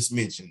one you just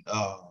mentioned,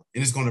 and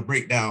it's going to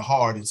break down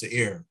hard into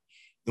error.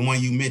 The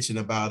one you mentioned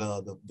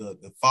about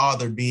the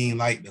Father being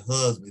like the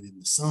husband,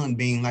 and the Son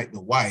being like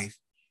the wife,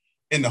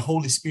 and the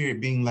Holy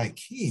Spirit being like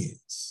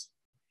kids.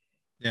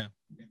 Yeah.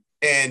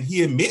 And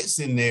he admits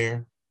in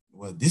there,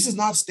 well, this is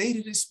not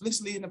stated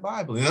explicitly in the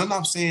Bible. And I'm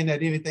not saying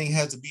that anything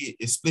has to be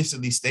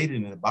explicitly stated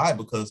in the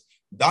Bible, because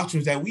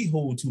doctrines that we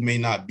hold to may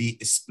not be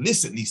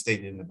explicitly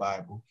stated in the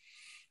Bible.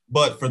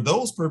 But for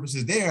those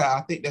purposes there,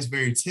 I think that's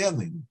very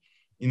telling.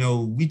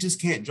 We just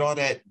can't draw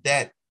that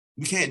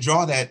we can't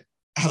draw that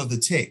out of the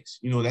text.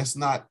 That's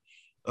not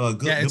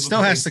good. Yeah, it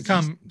still has to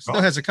come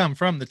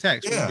from the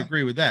text. Yeah. We would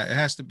agree with that. It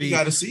has to be, you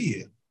got to see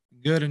it.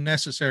 Good and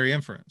necessary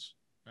inference.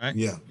 Right?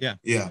 Yeah.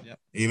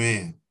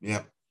 Amen.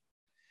 Yeah.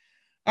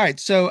 All right.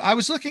 So I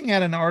was looking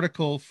at an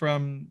article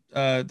from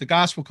the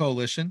Gospel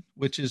Coalition,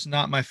 which is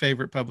not my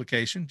favorite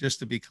publication, just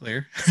to be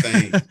clear.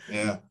 Same.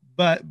 Yeah.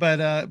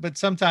 but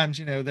sometimes,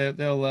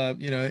 they'll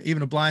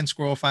even a blind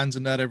squirrel finds a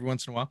nut every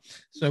once in a while.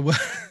 So,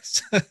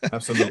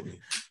 Absolutely.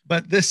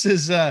 but this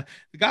is the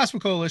Gospel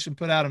Coalition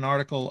put out an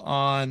article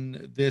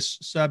on this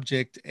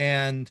subject,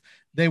 and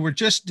they were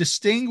just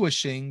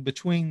distinguishing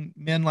between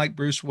men like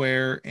Bruce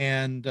Ware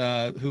and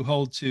who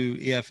hold to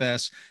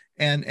EFS,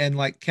 and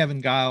like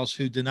Kevin Giles,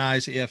 who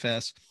denies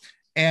EFS.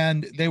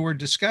 And they were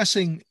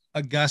discussing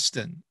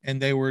Augustine,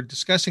 and they were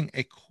discussing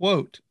a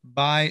quote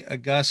by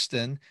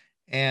Augustine.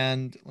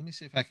 And let me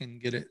see if I can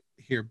get it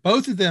here.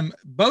 Both of them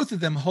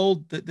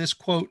hold that this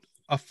quote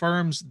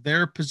affirms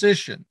their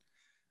position.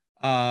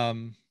 Let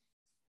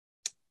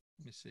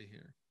me see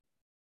here.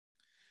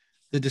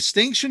 The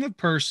distinction of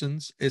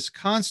persons is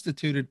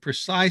constituted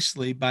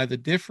precisely by the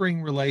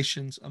differing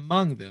relations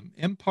among them,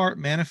 in part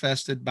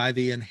manifested by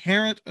the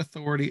inherent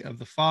authority of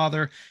the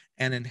Father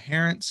and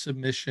inherent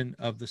submission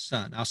of the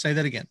Son. I'll say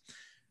that again.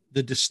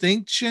 The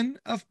distinction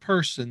of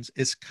persons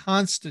is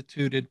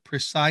constituted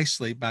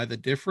precisely by the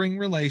differing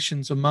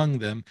relations among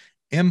them,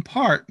 in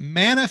part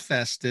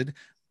manifested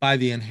by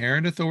the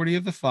inherent authority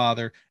of the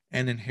Father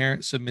and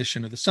inherent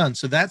submission of the Son.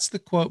 So that's the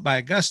quote by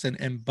Augustine,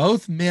 and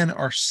both men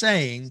are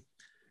saying,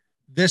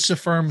 this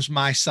affirms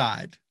my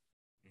side.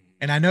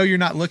 And I know you're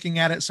not looking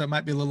at it, so it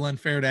might be a little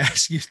unfair to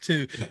ask you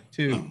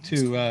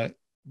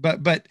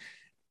but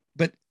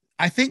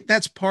I think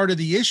that's part of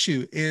the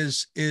issue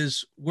is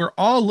we're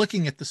all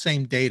looking at the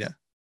same data.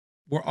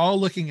 We're all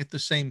looking at the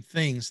same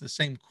things, the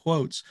same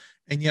quotes,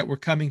 and yet we're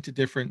coming to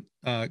different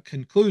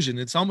conclusions.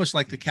 It's almost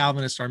like the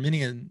Calvinist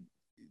Arminian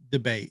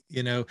debate.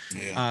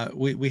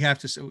 We have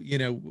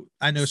to,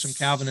 I know some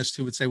Calvinists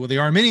who would say, well, the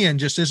Arminian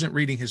just isn't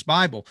reading his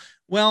Bible.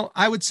 Well,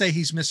 I would say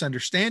he's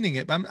misunderstanding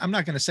it, but I'm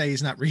not going to say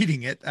he's not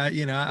reading it.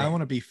 I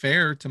want to be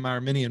fair to my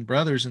Arminian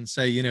brothers and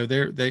say,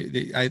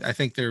 I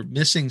think they're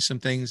missing some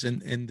things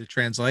in the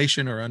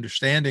translation or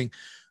understanding,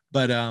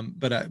 but I'm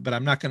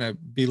not going to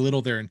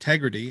belittle their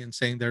integrity and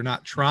saying they're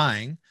not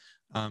trying.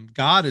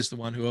 God is the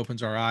one who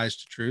opens our eyes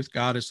to truth.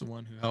 God is the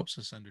one who helps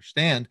us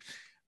understand.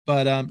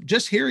 But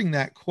just hearing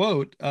that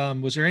quote,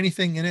 was there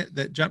anything in it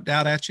that jumped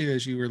out at you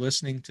as you were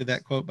listening to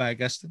that quote by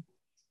Augustine?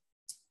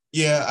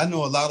 Yeah, I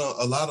know a lot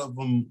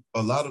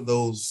of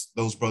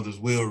those brothers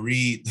will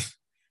read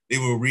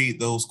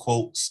those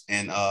quotes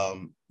and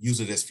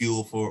use it as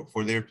fuel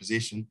for their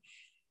position.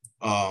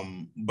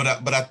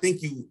 But I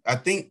think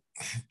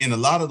in a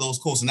lot of those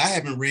quotes, and I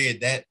haven't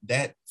read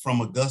that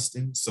from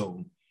Augustine,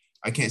 so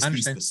I can't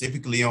speak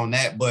specifically on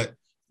that, but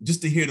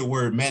just to hear the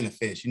word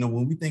manifest,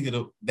 when we think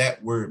of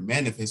that word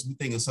manifest, we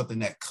think of something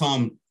that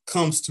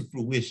comes to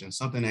fruition,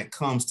 something that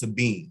comes to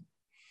being,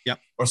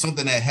 or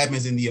something that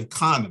happens in the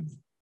economy.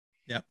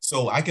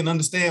 So I can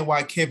understand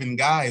why Kevin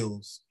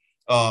Giles,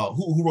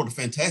 who wrote a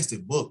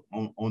fantastic book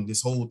on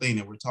this whole thing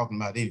that we're talking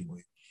about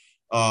anyway.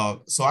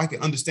 So I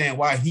can understand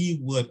why he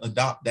would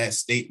adopt that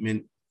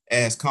statement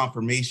as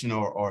confirmation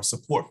or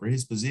support for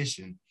his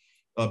position.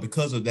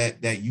 Because of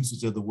that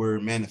usage of the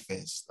word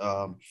manifest.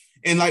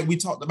 And like we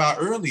talked about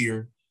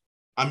earlier,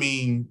 I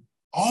mean,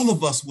 all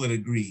of us would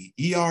agree,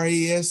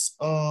 ERAS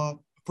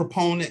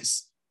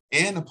proponents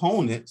and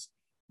opponents,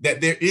 that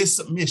there is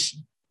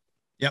submission.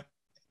 Yep.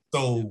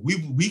 So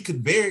we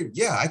could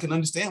I can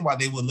understand why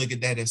they would look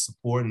at that as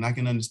support, and I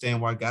can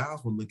understand why guys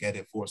would look at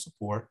it for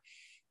support.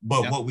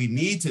 But what we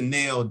need to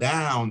nail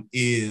down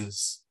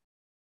is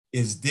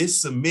this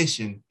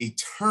submission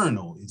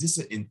eternal? Is this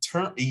an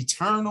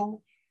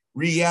eternal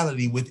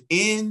reality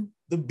within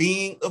the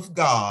being of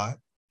God,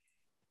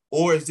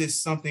 or is this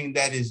something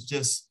that is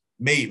just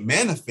made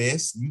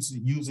manifest,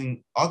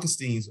 using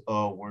Augustine's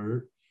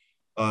word,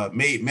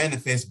 made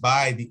manifest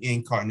by the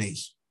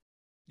incarnation?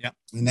 Yeah,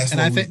 and that's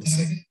what we would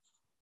say.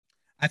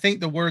 I think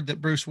the word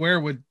that Bruce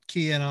Ware would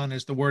key in on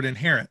is the word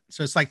inherent.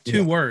 So it's like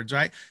two words,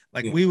 right?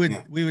 Like we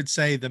would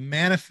say the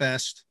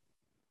manifest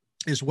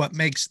is what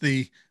makes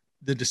the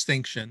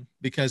distinction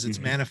because it's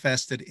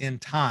manifested in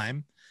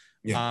time.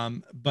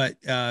 But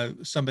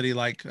somebody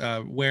like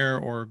Ware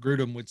or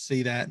Grudem would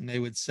see that and they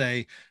would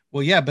say,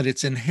 well, yeah, but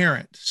it's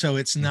inherent. So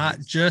it's not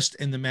just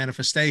in the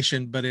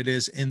manifestation, but it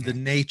is in the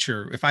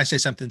nature. If I say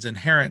something's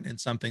inherent in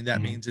something,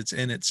 that means it's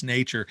in its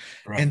nature.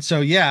 Right. And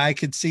so, I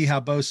could see how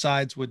both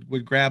sides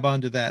would grab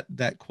onto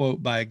that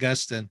quote by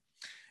Augustine.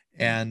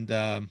 And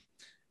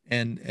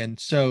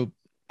so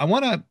I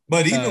want to.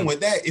 But even with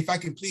that, if I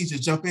can please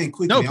just jump in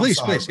quickly. No, please.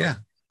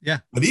 Yeah.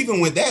 But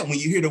even with that, when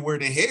you hear the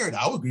word inherent,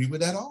 I would agree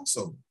with that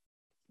also,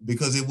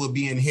 because it would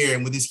be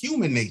inherent with his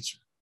human nature.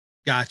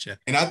 Gotcha.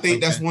 And I think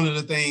that's one of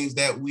the things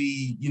that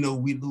we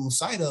lose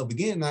sight of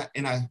again.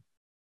 And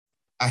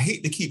I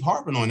hate to keep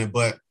harping on it,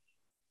 but,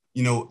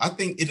 I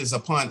think it is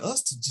upon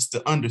us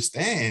to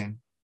understand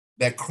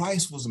that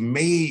Christ was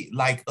made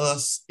like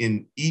us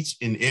in each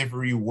and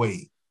every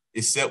way,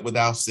 except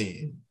without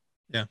sin.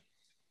 Yeah.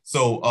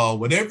 So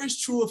whatever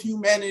is true of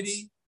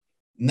humanity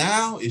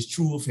now is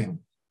true of him.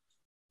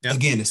 Yeah.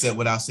 Again, except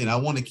without sin. I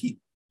want to keep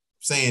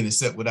saying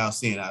except without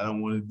sin. I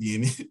don't want to be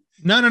in it.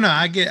 No.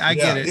 I get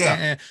it.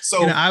 Yeah.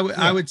 So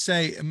I would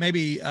say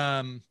maybe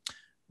and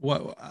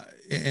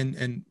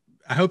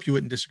I hope you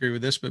wouldn't disagree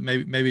with this, but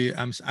maybe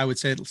I would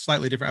say it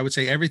slightly different. I would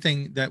say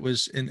everything that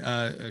was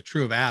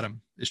true of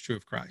Adam is true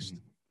of Christ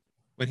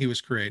when he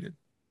was created.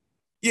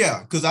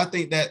 Yeah, because I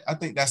think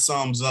that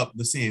sums up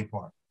the sin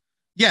part.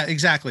 Yeah,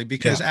 exactly.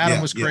 Because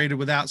Adam was created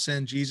without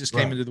sin. Jesus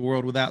came into the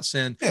world without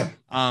sin. Yeah.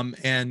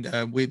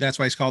 That's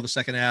why he's called the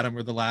second Adam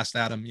or the last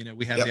Adam.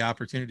 We have the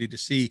opportunity to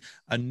see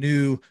a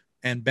new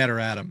and better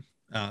Adam.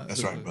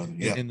 That's right, brother.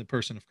 In the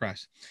person of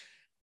Christ.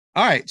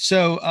 All right.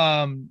 So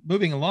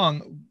moving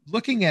along,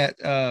 looking at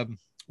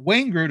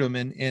Wayne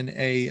Grudem in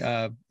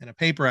a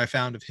paper I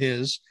found of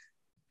his,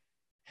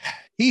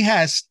 he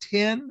has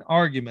 10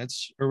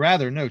 arguments, or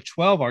rather, no,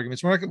 12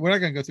 arguments. We're not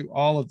going to go through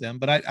all of them,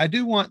 but I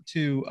do want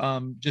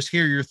to just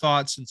hear your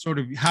thoughts and sort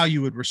of how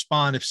you would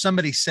respond if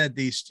somebody said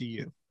these to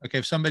you. Okay,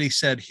 if somebody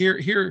said,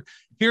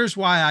 here's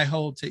why I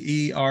hold to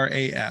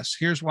ERAS.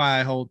 Here's why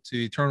I hold to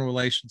eternal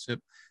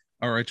relationship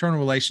or eternal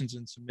relations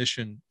and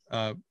submission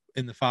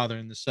in the Father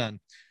and the Son.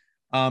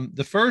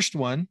 The first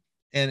one,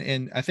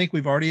 and I think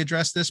we've already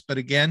addressed this, but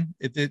again,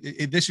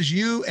 this is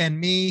you and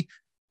me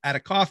at a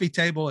coffee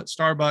table at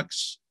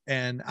Starbucks.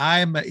 And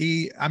I'm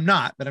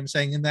not, but I'm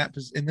saying in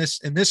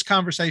this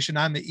conversation,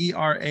 I'm the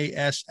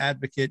ERAS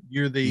advocate.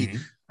 You're the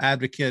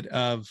advocate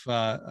of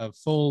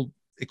full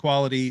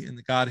equality in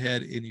the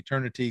Godhead in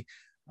eternity.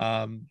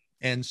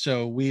 And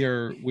so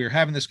we're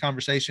having this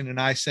conversation,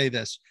 and I say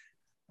this,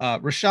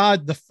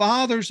 Rashad, the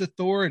Father's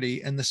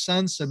authority and the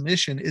Son's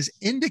submission is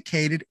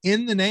indicated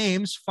in the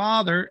names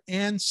Father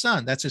and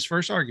Son. That's his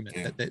first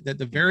argument, that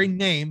the very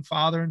name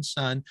Father and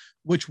Son,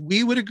 which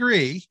we would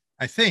agree,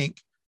 I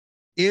think,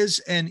 is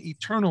an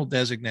eternal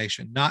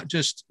designation, not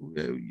just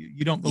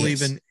you don't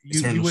believe in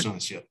eternal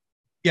sonship.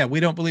 Yeah,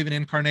 we don't believe in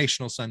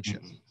incarnational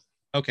sonship.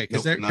 Okay,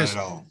 because not at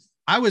all.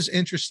 I was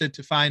interested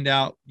to find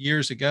out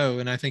years ago,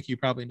 and I think you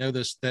probably know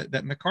this,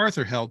 that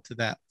MacArthur held to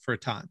that for a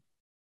time.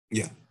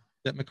 Yeah,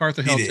 that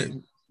MacArthur held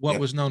to what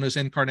was known as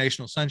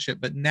incarnational sonship,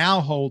 but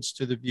now holds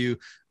to the view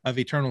of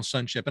eternal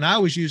sonship. And I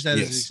always use that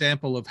as an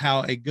example of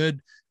how a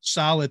good,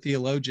 solid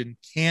theologian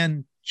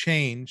can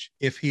change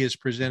if he is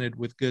presented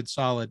with good,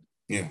 solid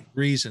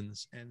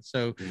reasons. And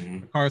so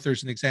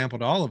MacArthur's an example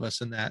to all of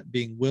us in that,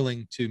 being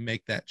willing to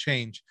make that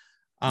change.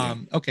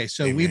 Okay,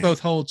 so we both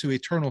hold to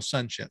eternal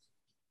sonship.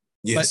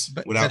 Yes,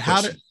 but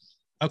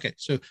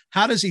so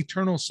how does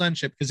eternal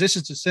sonship, because this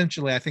is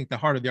essentially, I think, the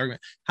heart of the argument,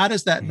 how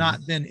does that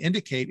not then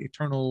indicate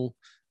eternal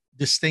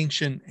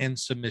distinction and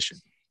submission?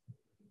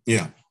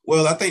 Yeah,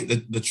 well, I think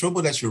the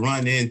trouble that you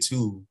run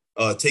into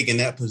taking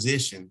that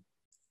position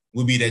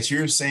would be that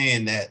you're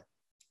saying that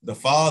the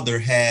Father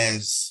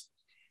has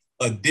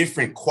a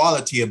different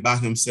quality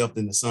about himself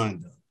than the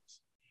Son does.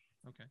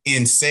 Okay.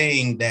 In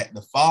saying that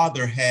the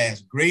Father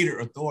has greater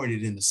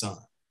authority than the Son.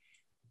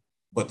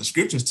 But the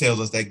scriptures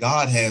tells us that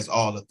God has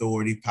all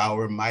authority,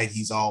 power, might.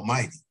 He's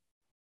almighty.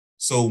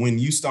 So when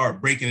you start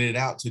breaking it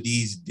out to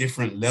these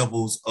different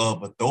levels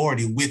of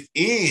authority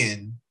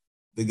within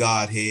the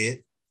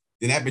Godhead,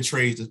 then that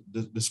betrays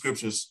the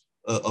scriptures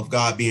of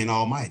God being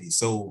almighty.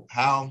 So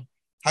how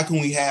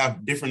can we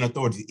have different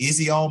authorities? Is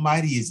he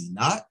almighty? Is he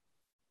not?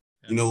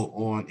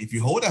 If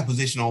you hold that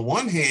position, on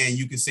one hand,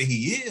 you can say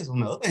he is.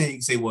 On the other hand, you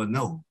can say, well,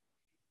 no,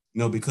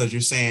 because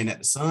you're saying that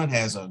the Son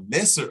has a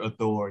lesser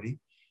authority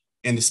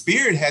and the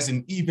Spirit has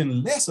an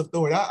even less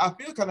authority. I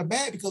feel kind of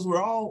bad because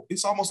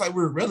it's almost like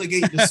we're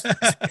relegating the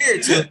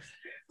Spirit to,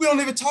 we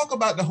don't even talk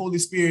about the Holy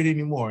Spirit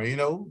anymore,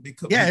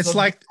 because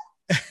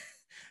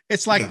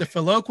it's like the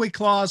Filioque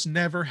clause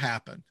never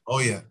happened. Oh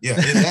yeah,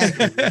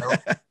 exactly.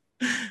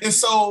 And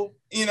so,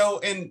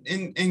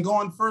 and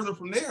going further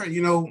from there,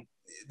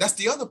 that's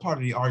the other part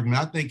of the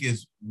argument, I think,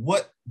 is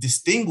what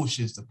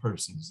distinguishes the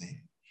persons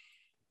in,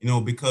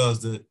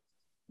 because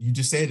you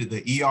just said that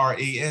the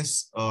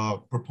ERAS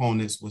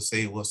proponents would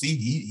say, well, see,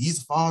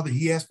 he's a father.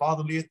 He has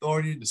fatherly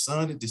authority. The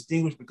Son is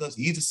distinguished because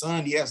he's a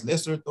son. He has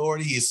lesser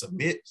authority. He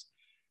submits.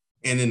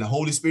 And then the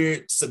Holy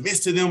Spirit submits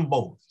to them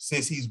both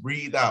since he's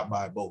breathed out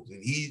by both.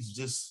 And he's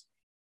just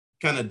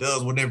kind of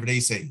does whatever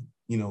they say,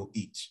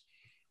 each.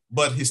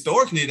 But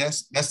historically,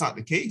 that's not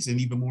the case.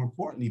 And even more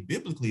importantly,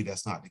 biblically,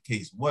 that's not the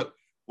case. What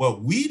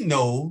we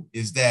know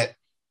is that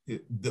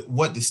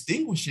what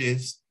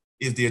distinguishes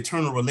is the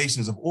eternal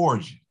relations of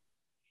origin.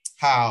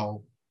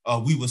 How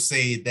we would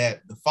say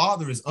that the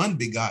Father is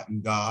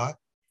unbegotten God,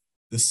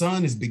 the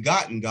Son is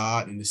begotten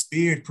God, and the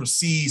Spirit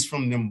proceeds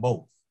from them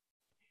both.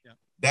 Yeah.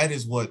 That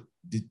is what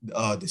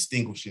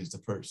distinguishes the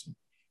person.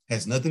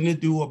 Has nothing to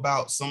do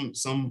about some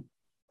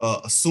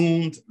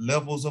assumed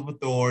levels of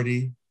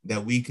authority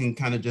that we can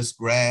kind of just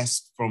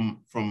grasp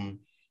from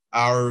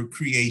our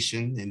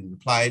creation and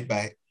apply it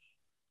back.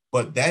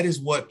 But that is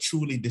what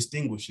truly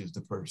distinguishes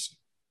the persons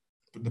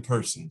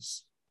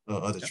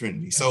of the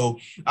Trinity. So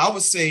I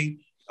would say,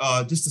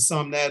 just to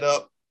sum that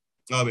up,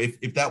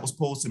 if that was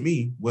posed to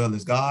me, well,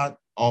 is God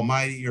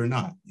almighty or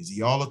not? Is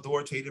he all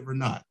authoritative or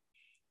not?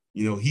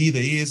 He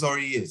either is or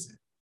he isn't.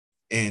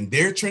 And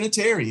they're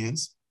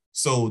Trinitarians,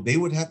 so they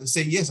would have to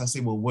say yes. I say,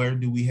 well, where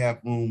do we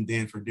have room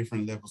then for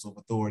different levels of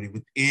authority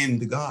within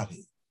the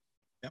Godhead?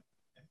 Yep.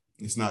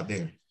 It's not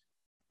there.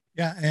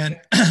 Yeah, and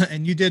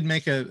and you did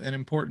make an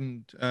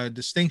important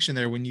distinction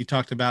there when you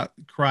talked about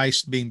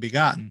Christ being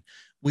begotten.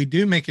 We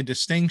do make a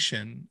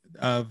distinction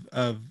of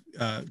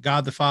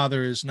God the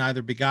Father is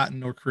neither begotten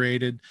nor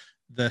created.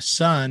 The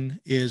Son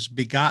is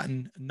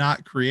begotten,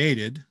 not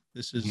created.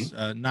 This is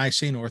Mm-hmm.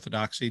 Nicene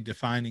Orthodoxy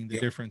defining the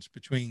Yep. difference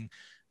between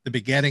the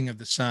begetting of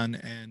the Son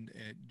and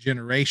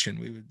generation.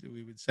 We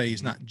would say he's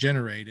Mm-hmm. not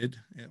generated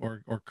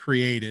or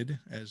created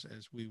as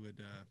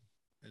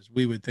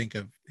we would think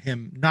of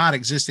him not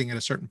existing at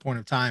a certain point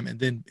of time and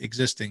then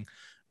existing,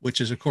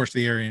 which is, of course,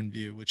 the Arian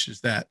view, which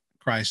is that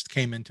Christ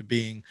came into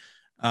being,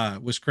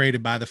 was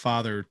created by the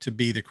Father to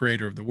be the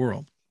creator of the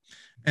world.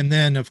 And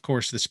then, of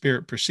course, the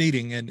Spirit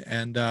proceeding. And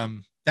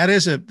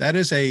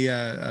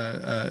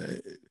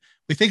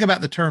we think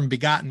about the term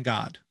begotten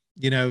God.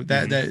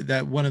 Mm-hmm.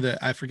 That one of the,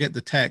 I forget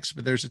the text,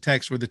 but there's a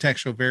text where the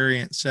textual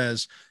variant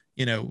says,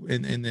 in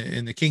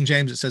the King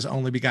James, it says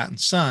only begotten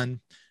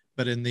son,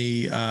 but in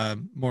the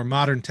more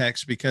modern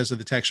text, because of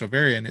the textual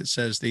variant, it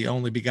says the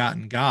only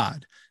begotten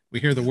God. We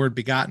hear the Yeah. word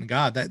begotten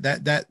God.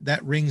 That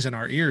rings in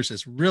our ears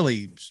as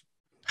really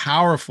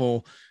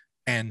powerful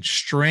and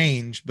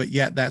strange, but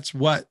yet that's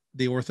what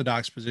the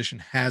Orthodox position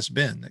has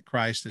been, that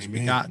Christ is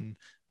Amen. begotten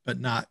but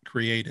not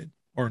created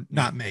or Yeah.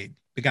 not made,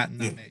 begotten,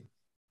 Yeah. not made.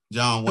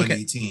 John Okay.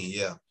 1:18.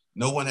 Yeah.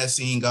 No one has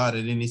seen God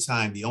at any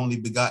time. The only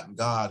begotten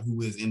God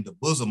who is in the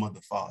bosom of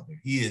the Father.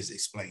 He is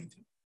explained.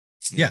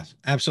 Yeah. Yes,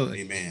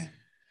 absolutely. Amen.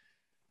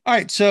 All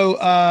right, so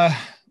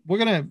we're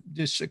gonna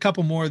just a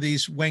couple more of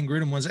these Wayne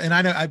Grudem ones, and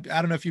I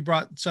don't know if you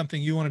brought something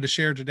you wanted to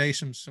share today,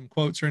 some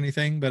quotes or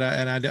anything, but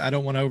I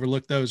don't want to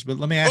overlook those. But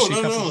let me Oh, ask you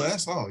a no, couple. no,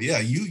 that's all.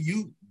 Yeah,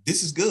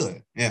 this is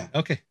good. Yeah.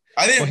 Okay,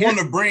 I well didn't here, want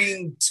to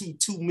bring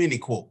too many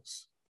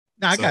quotes.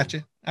 no, So,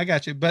 I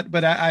got you,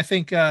 but I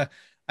think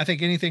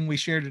anything we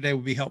share today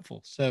would be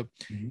helpful. So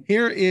mhm.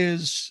 here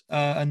is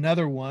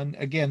another one.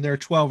 Again, there are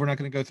 12. We're not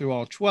going to go through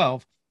all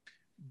 12,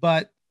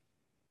 but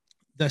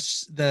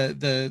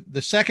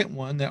the second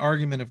one, the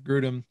argument of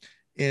Grudem,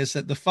 is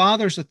that the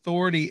Father's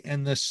authority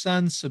and the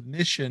Son's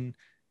submission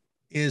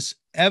is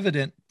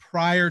evident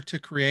prior to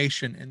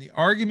creation. And the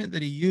argument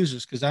that he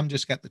uses, because I'm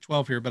just got the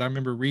 12 here, but I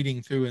remember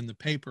reading through in the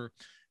paper,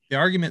 the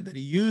argument that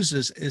he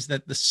uses is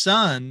that the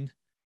Son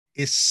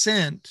is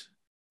sent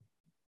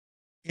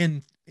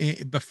in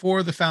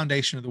before the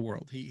foundation of the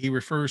world. He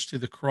refers to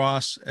the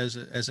cross as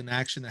an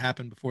action that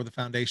happened before the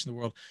foundation of the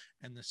world,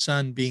 and the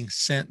Son being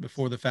sent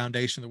before the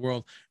foundation of the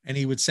world. And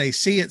he would say,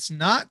 see, it's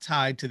not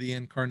tied to the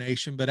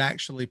incarnation, but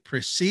actually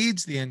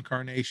precedes the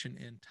incarnation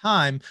in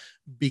time,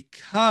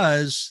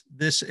 because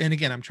this. And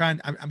again, I'm trying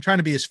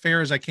to be as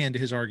fair as I can to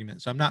his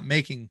argument. So I'm not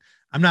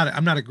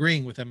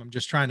agreeing with him. I'm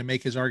just trying to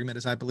make his argument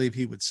as I believe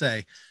he would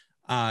say.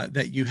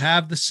 That you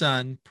have the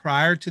Son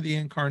prior to the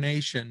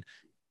incarnation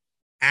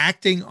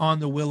acting on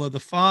the will of the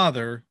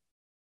Father.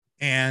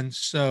 And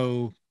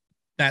so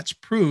that's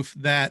proof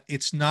that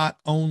it's not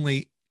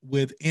only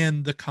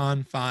within the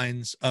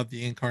confines of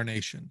the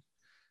incarnation.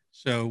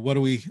 So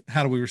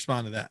how do we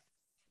respond to that?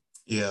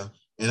 Yeah.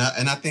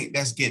 And I think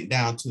that's getting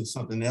down to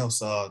something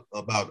else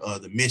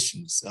about the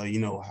missions.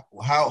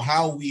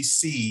 How we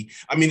see,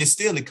 I mean, it's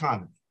still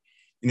economy,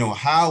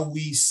 how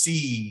we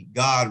see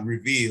God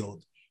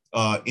revealed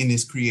in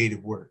his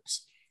creative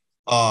works.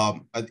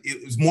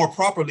 It was more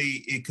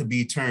properly, it could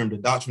be termed the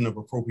doctrine of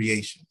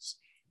appropriations,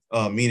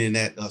 meaning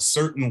that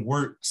certain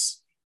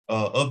works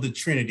of the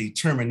Trinity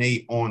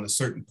terminate on a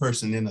certain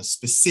person in a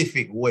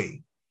specific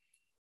way.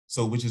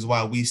 So, which is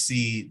why we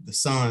see the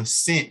Son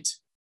sent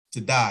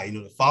to die.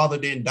 The Father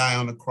didn't die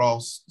on the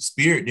cross. The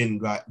Spirit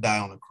didn't die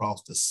on the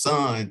cross. The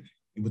Son,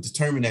 it was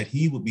determined that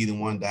he would be the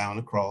one die on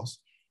the cross.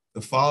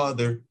 The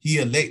Father, he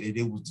elected.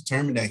 It was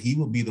determined that he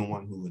would be the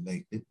one who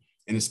elected.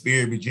 And the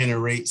Spirit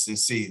regenerates and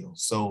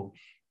seals. So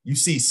you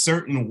see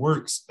certain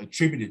works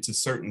attributed to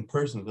certain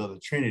persons of the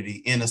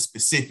Trinity in a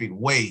specific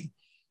way,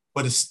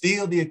 but it's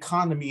still the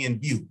economy in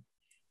view.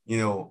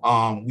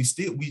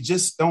 We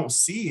just don't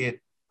see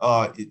it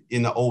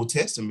in the Old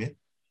Testament.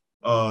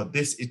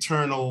 This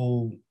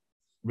eternal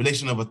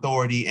relation of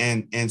authority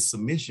and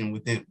submission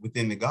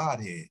within the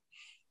Godhead.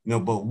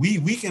 But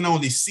we can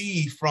only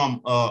see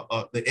from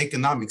the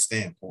economic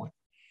standpoint,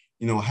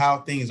 how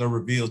things are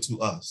revealed to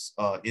us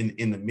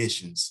in the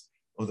missions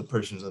of the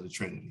persons of the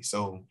Trinity.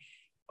 So,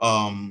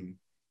 again,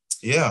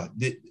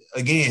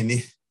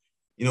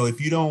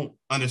 if you don't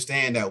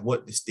understand that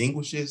what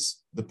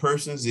distinguishes the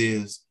persons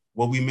is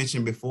what we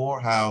mentioned before,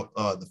 how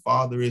the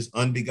Father is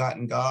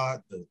unbegotten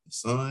God, the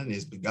Son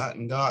is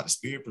begotten God, the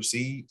Spirit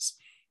proceeds,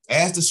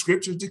 as the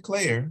scriptures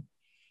declare,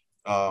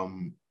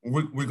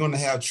 we're going to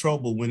have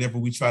trouble whenever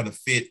we try to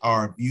fit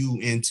our view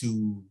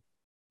into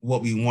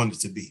what we want it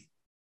to be.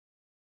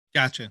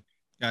 Gotcha.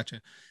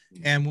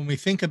 And when we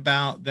think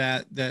about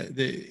that,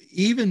 the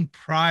even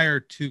prior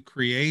to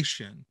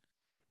creation,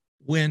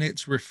 when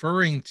it's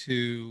referring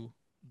to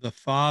the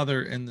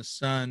Father and the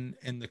Son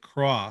and the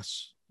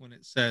cross, when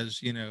it says,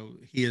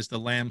 he is the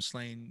lamb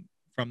slain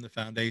from the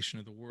foundation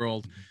of the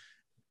world,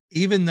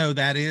 even though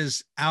that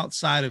is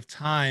outside of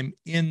time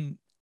in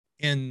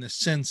the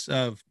sense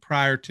of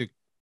prior to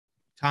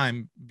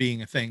time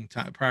being a thing,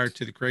 prior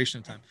to the creation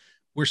of time.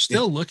 We're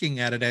still looking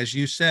at it, as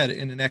you said,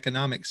 in an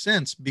economic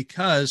sense,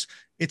 because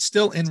it's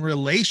still in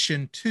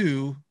relation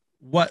to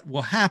what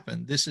will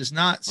happen. This is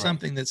not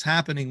something that's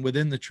happening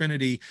within the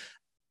Trinity,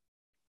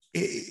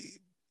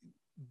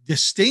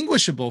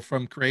 distinguishable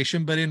from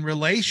creation, but in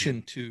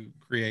relation to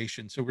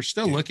creation. So we're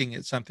still looking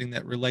at something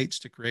that relates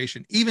to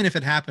creation, even if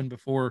it happened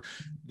before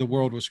the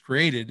world was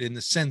created, in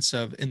the sense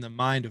of in the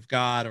mind of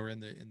God or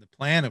in the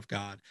plan of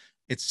God.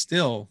 It's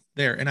still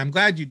there. And I'm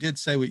glad you did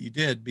say what you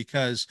did,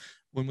 because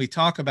when we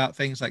talk about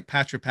things like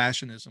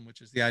patripassionism,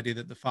 which is the idea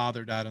that the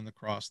Father died on the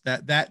cross,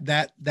 that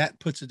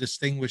puts a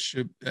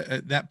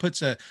that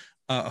puts a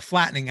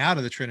flattening out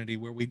of the Trinity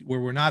where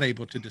we're not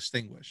able to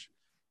distinguish.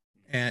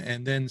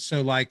 And then,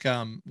 so like,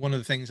 one of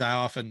the things I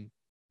often,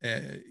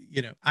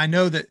 I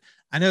know that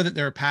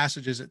there are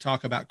passages that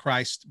talk about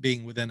Christ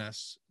being within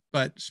us,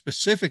 but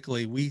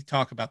specifically we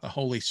talk about the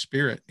Holy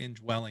Spirit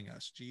indwelling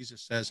us.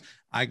 Jesus says,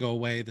 I go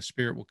away, the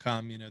Spirit will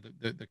come,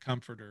 the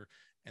Comforter.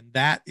 And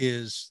that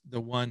is the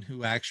one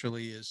who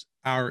actually is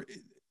our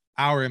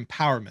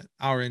empowerment,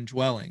 our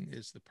indwelling,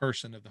 is the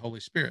person of the Holy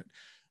Spirit.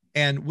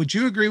 And would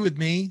you agree with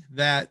me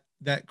that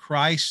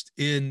Christ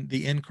in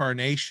the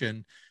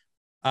incarnation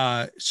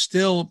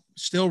still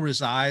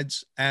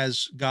resides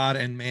as God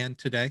and man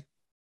today?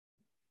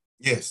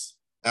 Yes,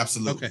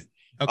 absolutely.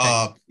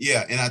 Okay.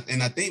 Yeah,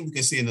 and I think we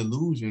can see an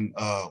illusion.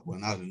 Well,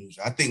 not an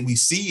illusion. I think we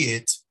see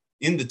it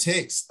in the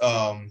text.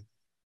 1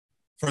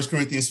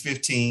 Corinthians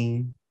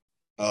 15,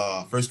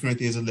 1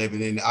 Corinthians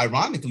 11, and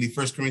ironically,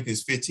 1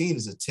 Corinthians 15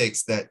 is a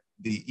text that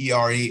the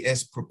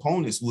ERAS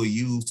proponents will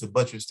use to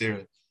buttress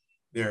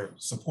their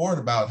support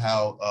about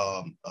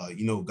how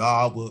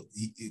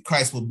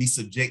Christ will be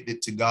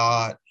subjected to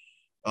God,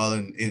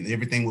 and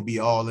everything will be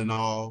all in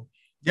all.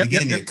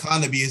 The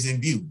economy is in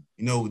view.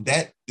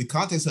 That the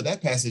context of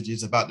that passage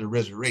is about the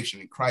resurrection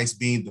and Christ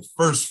being the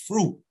first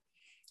fruit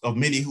of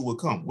many who will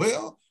come.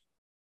 Well,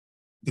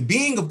 the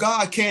being of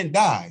God can't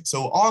die,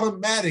 so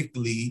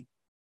automatically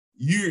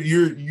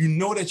you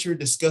know that you're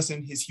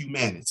discussing his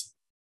humanity.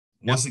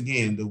 Once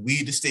again, the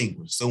we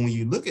distinguish. So when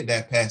you look at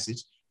that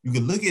passage, you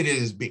can look at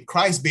it as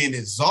Christ being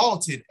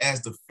exalted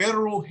as the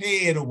federal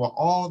head over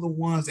all the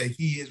ones that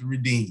he has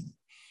redeemed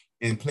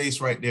and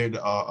placed right there,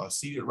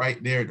 seated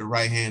right there at the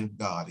right hand of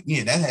God.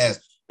 Again, that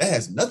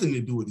has nothing to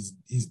do with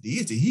his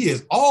deity. He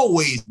has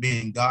always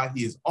been God.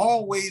 He has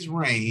always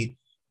reigned.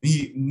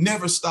 He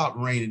never stopped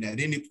reigning at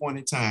any point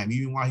in time,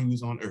 even while he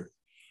was on earth.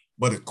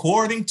 But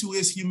according to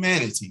his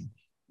humanity,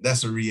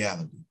 that's a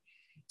reality.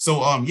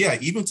 So,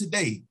 even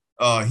today,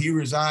 he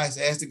resides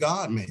as the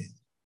God-man,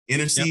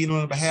 interceding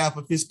on behalf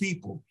of his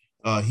people.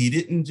 He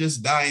didn't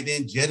just die and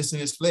then jettison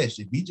his flesh.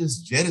 If he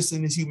just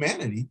jettisoned his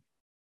humanity,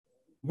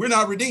 we're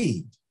not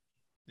redeemed.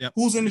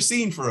 Who's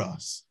interceding for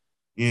us?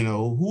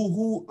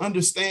 Who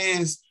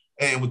understands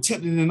and was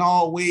tempted in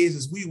all ways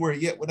as we were,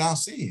 yet without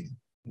sin?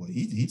 Well,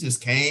 he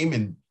just came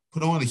and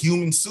put on a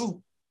human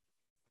suit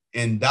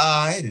and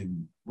died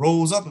and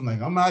rose up and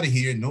like, I'm out of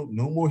here. No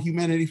more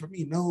humanity for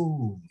me.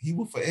 No, he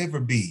will forever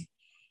be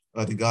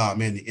the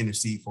God-man to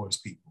intercede for his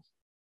people.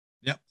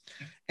 Yep.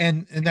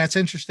 And that's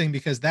interesting,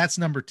 because that's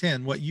number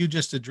 10. What you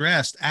just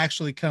addressed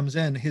actually comes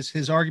in.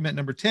 His argument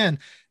number 10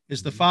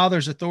 is the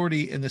Father's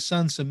authority and the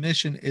Son's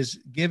submission is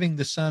giving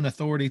the Son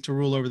authority to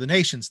rule over the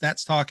nations.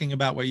 That's talking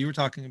about what you were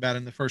talking about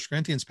in the 1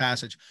 Corinthians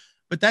passage.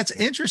 But that's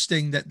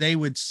interesting that they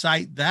would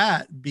cite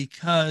that,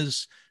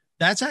 because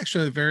that's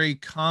actually a very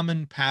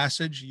common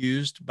passage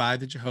used by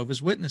the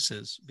Jehovah's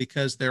Witnesses,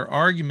 because their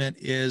argument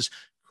is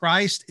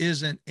Christ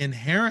isn't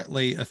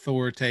inherently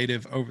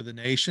authoritative over the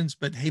nations,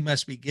 but he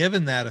must be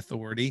given that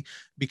authority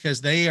because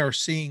they are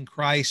seeing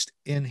Christ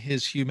in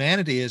his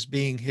humanity as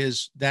being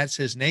that's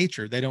his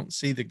nature. They don't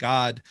see the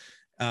God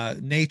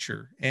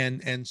nature.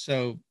 And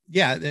so,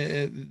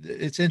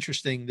 it's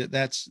interesting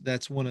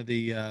that's one of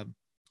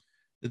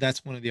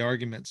the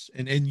arguments.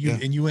 And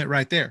you went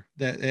right there.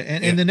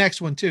 And the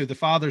next one too, the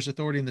Father's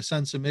authority and the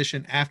Son's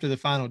submission after the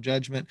final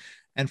judgment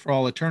and for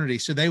all eternity.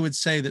 So they would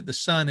say that the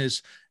Son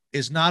is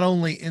not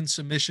only in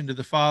submission to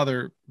the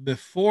Father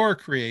before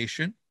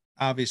creation.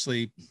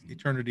 Obviously,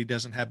 eternity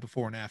doesn't have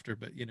before and after,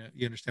 but you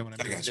understand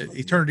what I mean.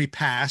 Eternity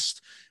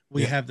past,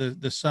 we have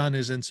the Son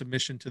is in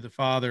submission to the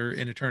Father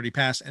in eternity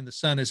past, and the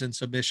Son is in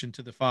submission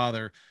to the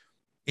Father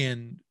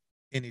in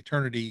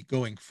eternity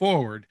going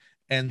forward.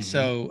 And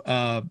so,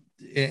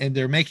 and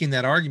they're making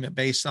that argument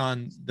based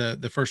on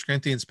the 1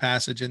 Corinthians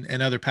passage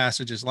and other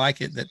passages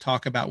like it that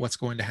talk about what's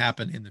going to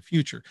happen in the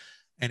future.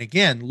 And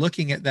again,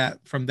 looking at that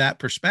from that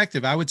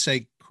perspective, I would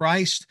say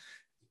Christ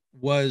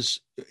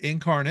was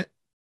incarnate,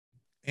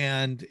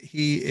 and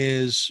he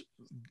is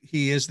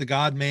the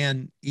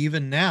God-man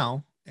even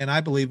now, and I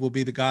believe will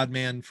be the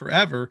God-man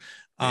forever,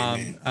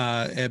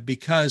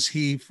 because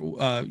he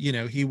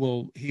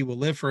will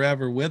live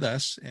forever with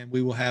us, and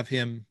we will have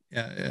him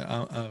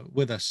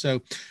with us.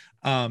 So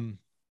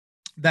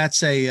that's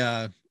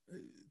the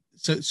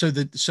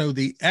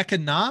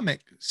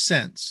economic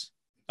sense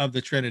of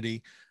the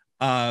Trinity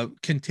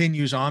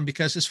continues on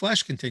because his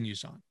flesh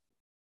continues on.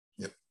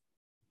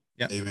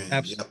 Yeah. Amen.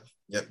 Absolutely.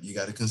 Yep.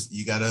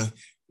 You gotta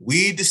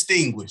we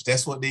distinguish.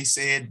 That's what they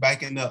said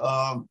back in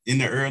the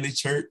early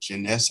church,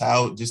 and that's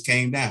how it just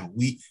came down.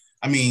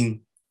 I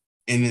mean,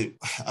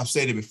 I've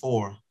said it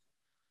before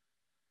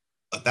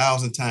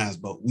 1,000 times,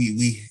 but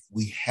we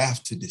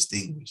have to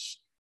distinguish,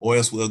 or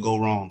else we'll go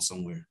wrong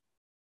somewhere.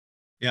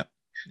 Yep.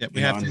 Yep.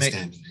 We have to make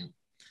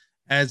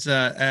as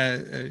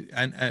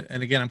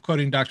and again, I'm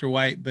quoting Dr.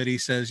 White, but he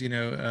says,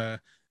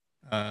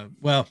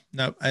 well,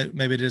 no,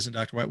 maybe it isn't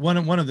Dr. White. One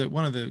of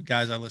the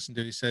guys I listened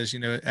to, he says,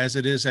 as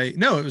it is it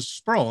was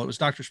Sproul. It was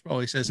Dr. Sproul.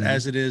 He says,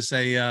 as it is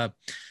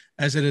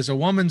a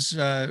woman's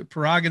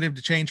prerogative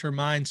to change her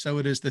mind, so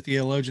it is the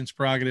theologian's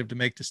prerogative to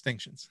make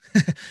distinctions.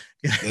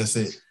 Yeah. That's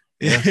it.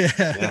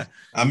 Yeah.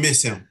 I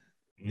miss him.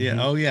 Mm-hmm. Yeah.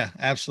 Oh yeah,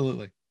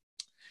 absolutely.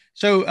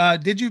 So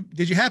did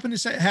you happen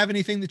to have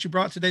anything that you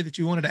brought today that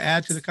you wanted to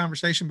add to the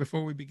conversation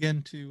before we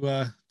begin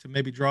to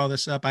maybe draw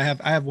this up? I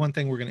have one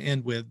thing we're going to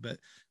end with, but I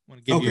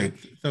want to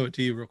throw it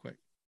to you real quick.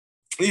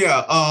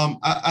 Yeah.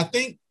 I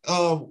think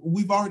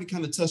we've already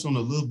kind of touched on a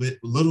little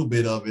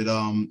bit of it.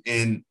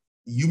 And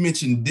you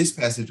mentioned this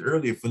passage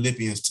earlier,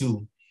 Philippians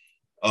 2,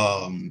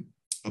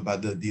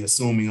 about the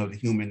assuming of the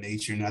human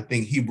nature. And I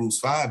think Hebrews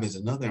 5 is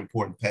another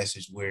important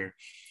passage where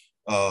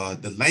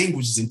the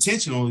language is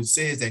intentional. It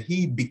says that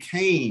he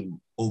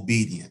became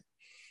obedient,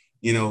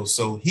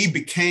 so he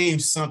became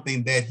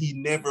something that he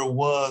never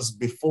was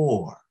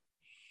before.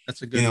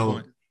 That's a good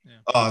point.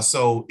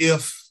 Yeah.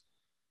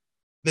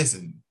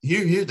 Listen,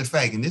 here's the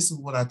fact, and this is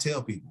what I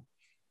tell people,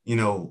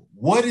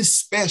 what is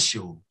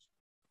special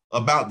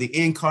about the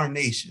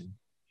incarnation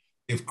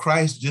if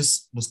Christ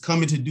just was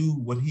coming to do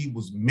what he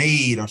was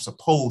made or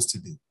supposed to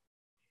do?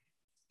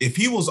 If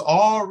he was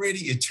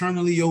already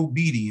eternally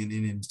obedient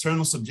and in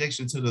eternal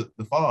subjection to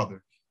the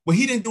Father, well,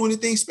 he didn't do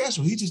anything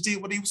special. He just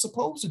did what he was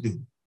supposed to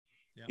do.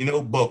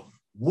 Yeah. But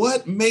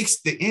what makes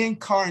the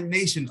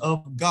incarnation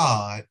of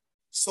God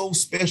so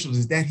special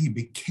is that he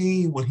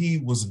became what he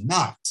was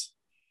not.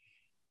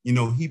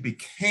 He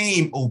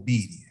became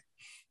obedient.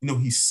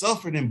 He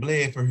suffered and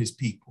bled for his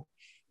people.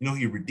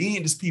 He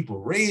redeemed his people,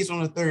 raised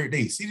on the third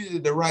day, seated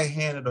at the right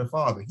hand of the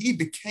Father. He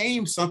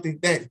became something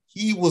that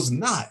he was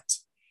not.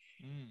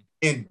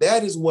 And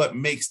that is what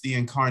makes the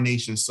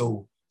incarnation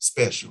so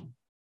special.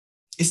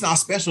 It's not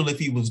special if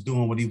he was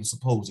doing what he was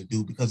supposed to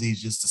do because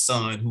he's just a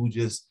son who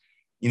just,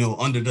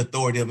 under the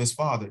authority of his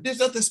Father. There's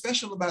nothing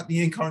special about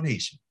the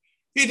incarnation.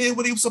 He did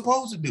what he was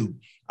supposed to do.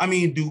 I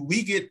mean, do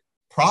we get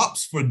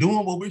props for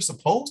doing what we're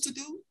supposed to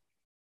do?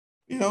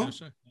 Yeah.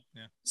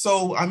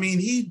 So, I mean,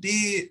 he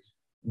did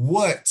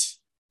what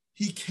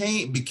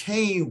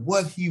became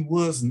what he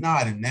was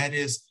not, and that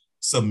is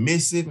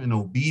submissive and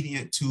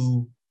obedient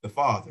to the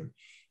Father.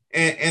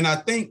 And I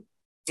think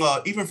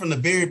even from the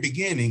very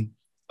beginning,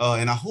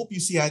 and I hope you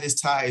see how this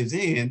ties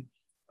in,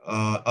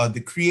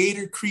 the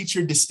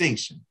creator-creature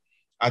distinction.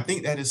 I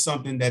think that is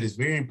something that is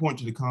very important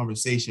to the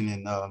conversation.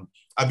 And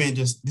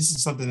this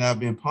is something that I've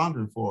been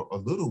pondering for a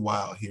little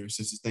while here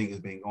since this thing has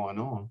been going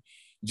on.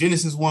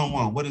 Genesis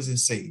 1:1, what does it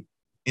say?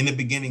 In the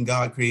beginning,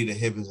 God created the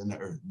heavens and the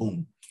earth.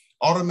 Boom.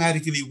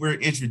 Automatically, we're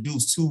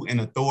introduced to an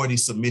authority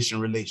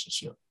submission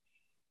relationship.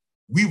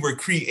 We were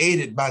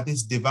created by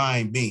this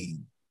divine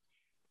being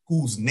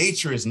whose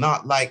nature is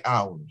not like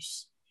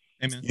ours.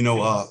 Amen.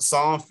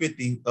 Psalm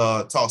 50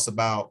 talks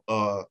about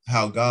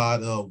how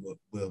God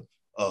will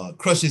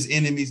crush his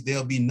enemies.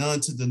 There'll be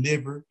none to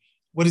deliver.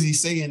 What does he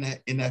say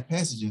in that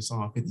passage in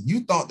Psalm 50?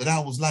 You thought that I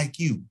was like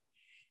you.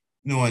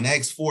 In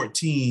Acts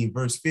 14,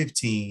 verse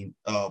 15,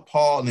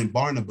 Paul and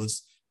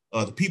Barnabas,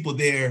 the people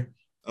there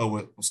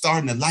were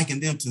starting to liken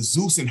them to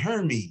Zeus and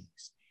Hermes.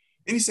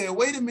 And he said,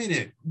 wait a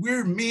minute,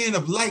 we're men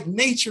of like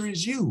nature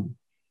as you.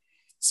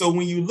 So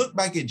when you look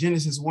back at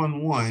Genesis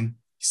 1:1,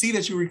 see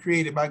that you were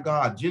created by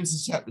God.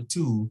 Genesis chapter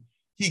 2,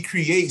 he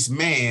creates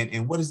man.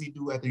 And what does he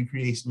do after he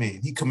creates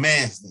man? He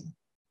commands them.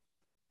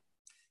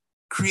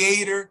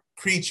 Creator,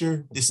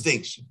 creature,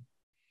 distinction.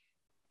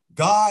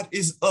 God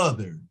is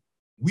other.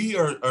 We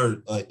are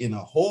in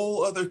a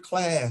whole other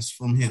class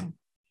from him.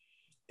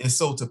 And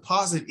so to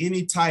posit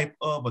any type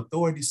of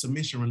authority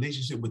submission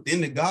relationship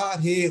within the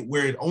Godhead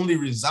where it only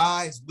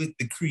resides with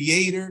the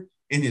creator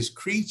and his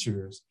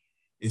creatures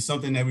is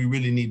something that we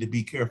really need to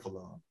be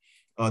careful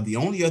of. The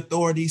only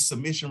authority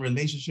submission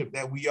relationship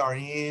that we are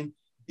in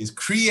is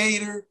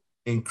creator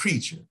and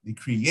creature. The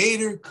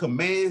creator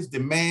commands,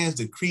 demands,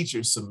 the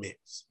creature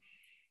submits.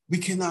 We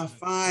cannot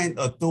find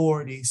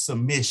authority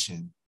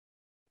submission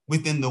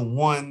within the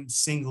one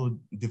single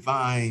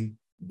divine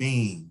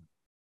being.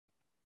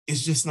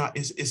 It's just not,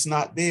 it's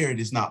not there. It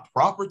is not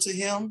proper to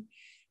him.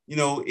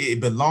 It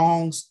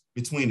belongs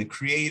between the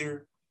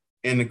creator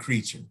and the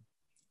creature.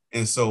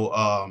 And so,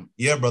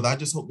 brother, I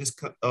just hope this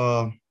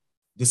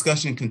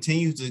discussion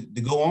continues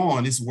to go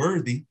on. It's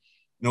worthy.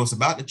 It's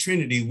about the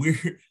Trinity.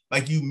 We're,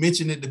 like you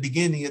mentioned at the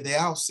beginning of the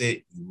outset,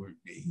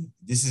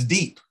 this is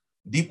deep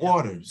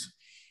waters.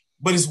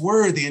 But it's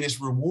worthy and it's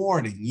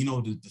rewarding,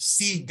 to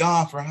see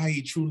God for how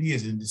he truly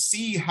is and to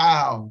see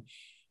how,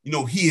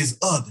 he is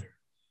other.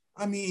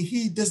 I mean,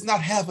 he does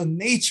not have a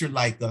nature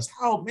like us.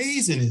 How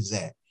amazing is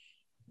that?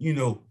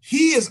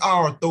 he is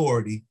our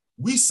authority.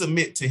 We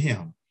submit to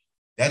him.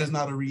 That is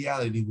not a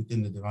reality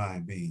within the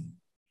divine being.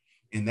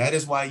 And that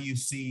is why you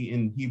see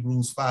in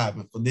Hebrews 5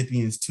 and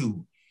Philippians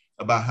 2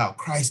 about how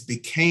Christ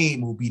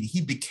became obedient.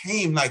 He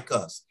became like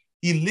us.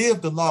 He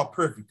lived the law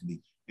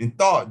perfectly in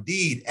thought,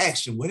 deed,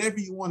 action, whatever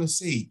you want to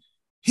say.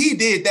 He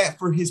did that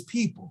for his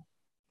people.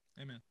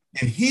 Amen.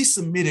 And he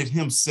submitted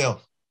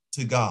himself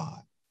to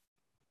God.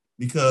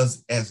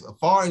 Because as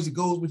far as it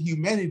goes with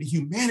humanity,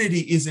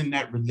 humanity is in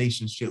that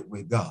relationship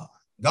with God.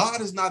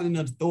 God is not in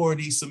an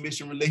authority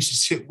submission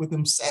relationship with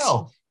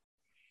himself.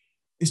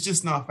 It's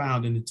just not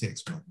found in the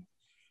text, brother.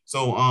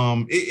 So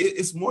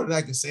it's more that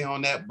I can say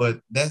on that, but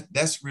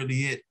that's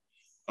really it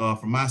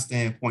from my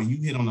standpoint. You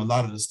hit on a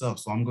lot of the stuff,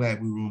 so I'm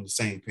glad we were on the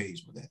same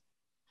page with that.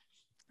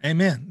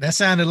 Amen. That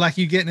sounded like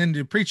you getting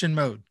into preaching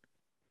mode.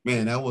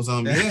 Man, that was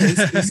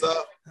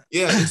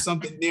it's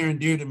something near and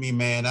dear to me,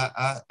 man.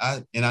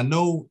 I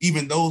know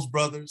even those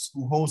brothers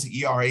who holds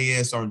the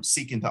ERAS are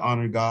seeking to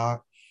honor God,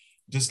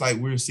 just like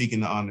we're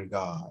seeking to honor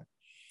God.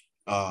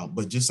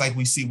 But just like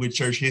we see with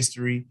church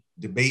history,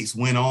 debates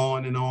went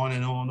on and on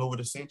and on over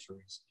the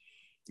centuries.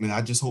 And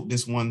I just hope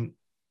this one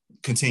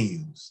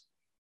continues,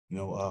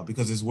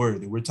 because it's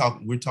worthy. We're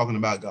talking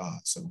about God.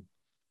 So,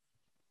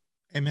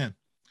 amen.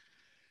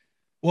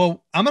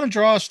 Well, I'm going to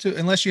draw us to,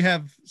 unless you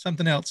have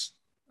something else.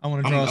 I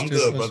want to draw us to. I'm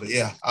good, brother.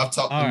 Yeah, I've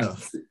talked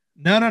enough. Right.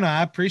 No.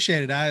 I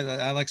appreciate it.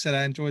 I like I said,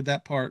 I enjoyed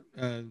that part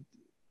a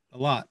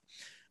lot.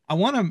 I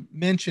want to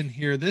mention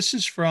here, this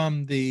is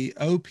from the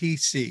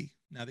OPC.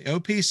 Now, the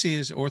OPC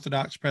is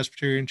Orthodox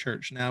Presbyterian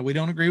Church. Now, we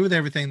don't agree with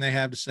everything they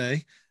have to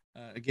say.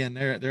 Again,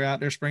 they're out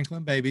there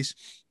sprinkling babies,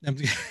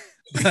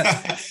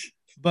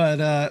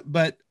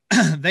 but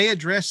they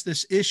addressed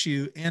this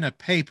issue in a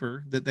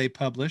paper that they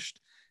published,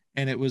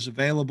 and it was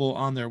available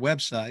on their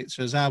website.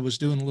 So as I was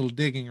doing a little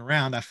digging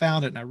around, I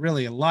found it and I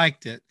really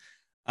liked it.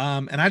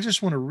 And I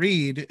just want to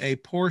read a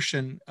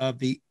portion of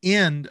the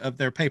end of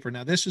their paper.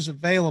 Now, this is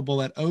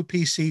available at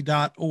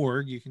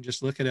opc.org. You can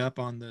just look it up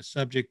on the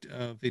subject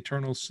of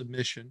eternal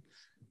submission.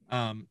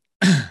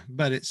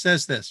 But it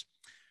says this: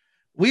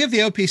 we of the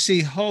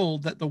OPC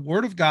hold that the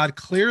Word of God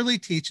clearly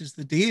teaches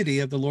the deity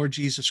of the Lord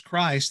Jesus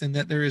Christ, and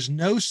that there is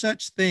no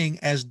such thing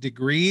as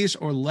degrees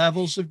or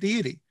levels of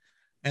deity,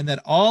 and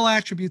that all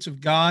attributes of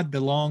God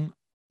belong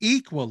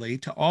equally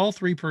to all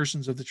three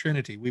persons of the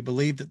Trinity. We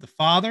believe that the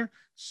Father,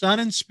 Son,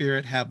 and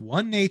Spirit have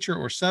one nature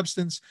or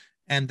substance,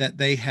 and that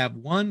they have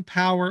one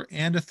power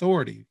and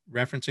authority,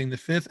 referencing the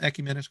Fifth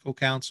Ecumenical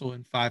Council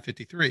in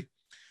 553.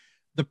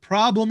 The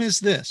problem is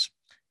this: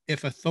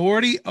 if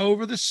authority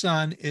over the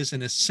Son is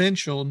an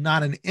essential,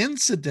 not an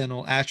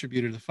incidental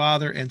attribute of the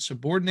Father, and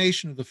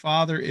subordination of the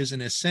Father is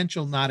an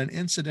essential, not an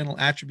incidental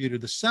attribute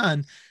of the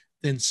Son,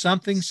 then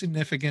something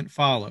significant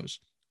follows.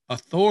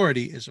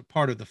 Authority is a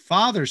part of the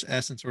Father's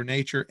essence or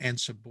nature, and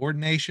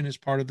subordination is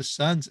part of the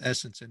Son's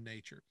essence and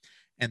nature.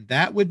 And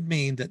that would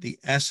mean that the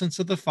essence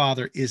of the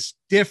Father is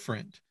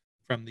different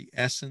from the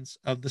essence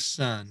of the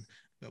Son.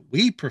 But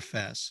we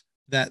profess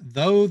that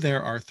though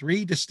there are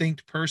three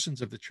distinct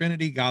persons of the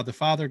Trinity, God the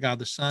Father, God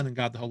the Son, and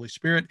God the Holy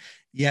Spirit,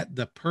 yet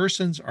the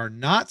persons are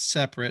not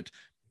separate,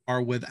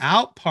 are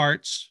without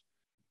parts,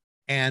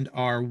 and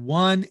are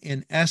one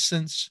in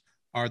essence,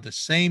 are the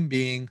same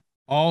being,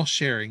 all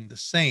sharing the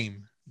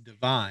same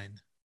divine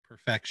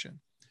perfection.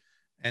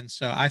 And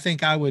so I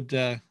think I would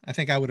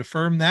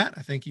affirm that.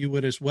 I think you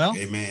would as well.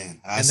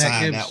 Amen. I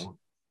sign that one.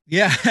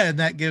 Yeah, and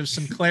that gives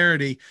some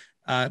clarity,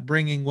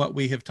 bringing what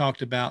we have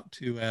talked about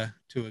to a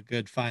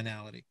good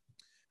finality.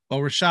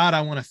 Well, Rashad,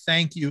 I want to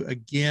thank you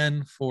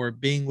again for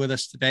being with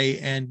us today.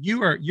 And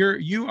you are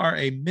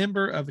a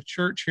member of a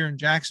church here in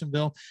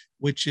Jacksonville,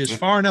 which is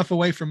far enough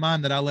away from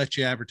mine that I'll let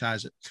you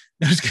advertise it.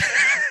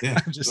 Yeah.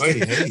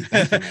 Hey,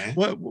 thank you, man.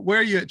 Where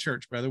are you at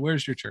church, brother?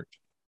 Where's your church?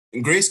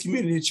 In Grace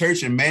Community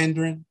Church in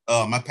Mandarin.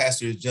 My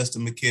pastor is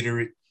Justin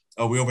McKitterick.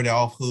 We're over there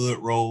off Hood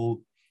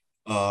Road,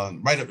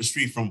 right up the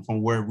street from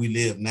where we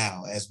live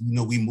now. As we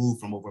know, we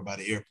moved from over by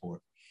the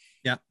airport.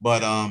 Yeah.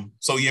 But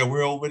so yeah,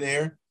 we're over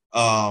there.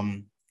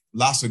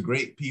 Lots of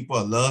great people.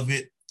 I love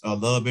it. I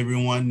love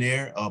everyone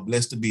there.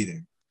 Blessed to be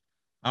there.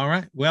 All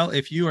right. Well,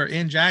 if you are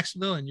in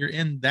Jacksonville and you're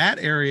in that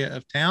area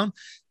of town,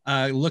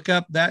 look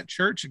up that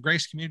church,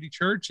 Grace Community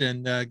Church,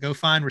 and go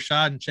find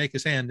Rashad and shake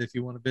his hand if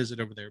you want to visit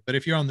over there. But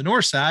if you're on the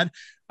north side,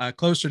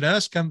 closer to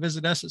us, come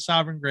visit us at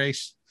Sovereign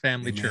Grace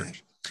Family Amen.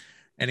 Church.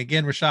 And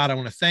again, Rashad, I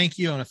want to thank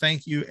you. I want to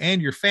thank you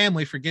and your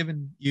family for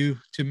giving you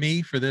to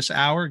me for this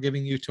hour,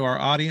 giving you to our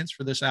audience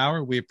for this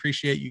hour. We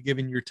appreciate you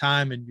giving your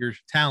time and your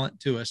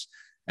talent to us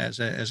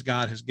as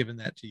God has given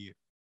that to you.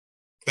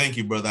 Thank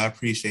you, brother. I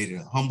appreciate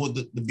it. Humbled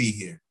to be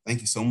here.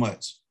 Thank you so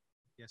much.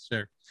 Yes,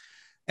 sir.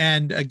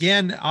 And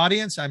again,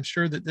 audience, I'm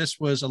sure that this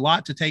was a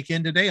lot to take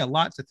in today, a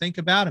lot to think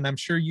about, and I'm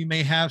sure you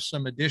may have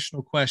some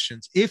additional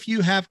questions. If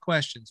you have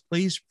questions,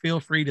 please feel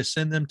free to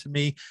send them to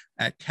me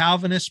at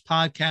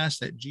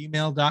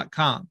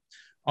calvinistpodcast@gmail.com.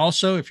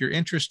 Also, if you're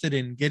interested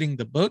in getting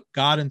the book,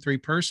 God in Three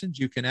Persons,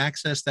 you can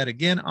access that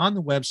again on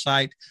the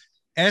website,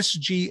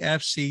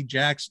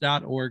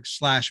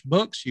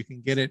 sgfcjax.org/books. You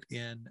can get it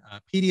in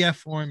PDF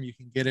form. You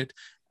can get it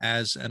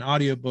as an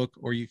audiobook,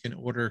 or you can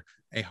order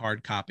a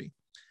hard copy.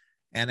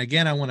 And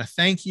again, I want to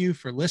thank you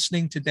for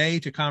listening today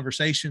to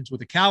Conversations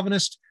with a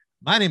Calvinist.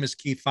 My name is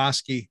Keith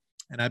Foskey,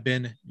 and I've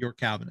been your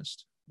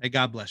Calvinist. May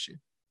God bless you.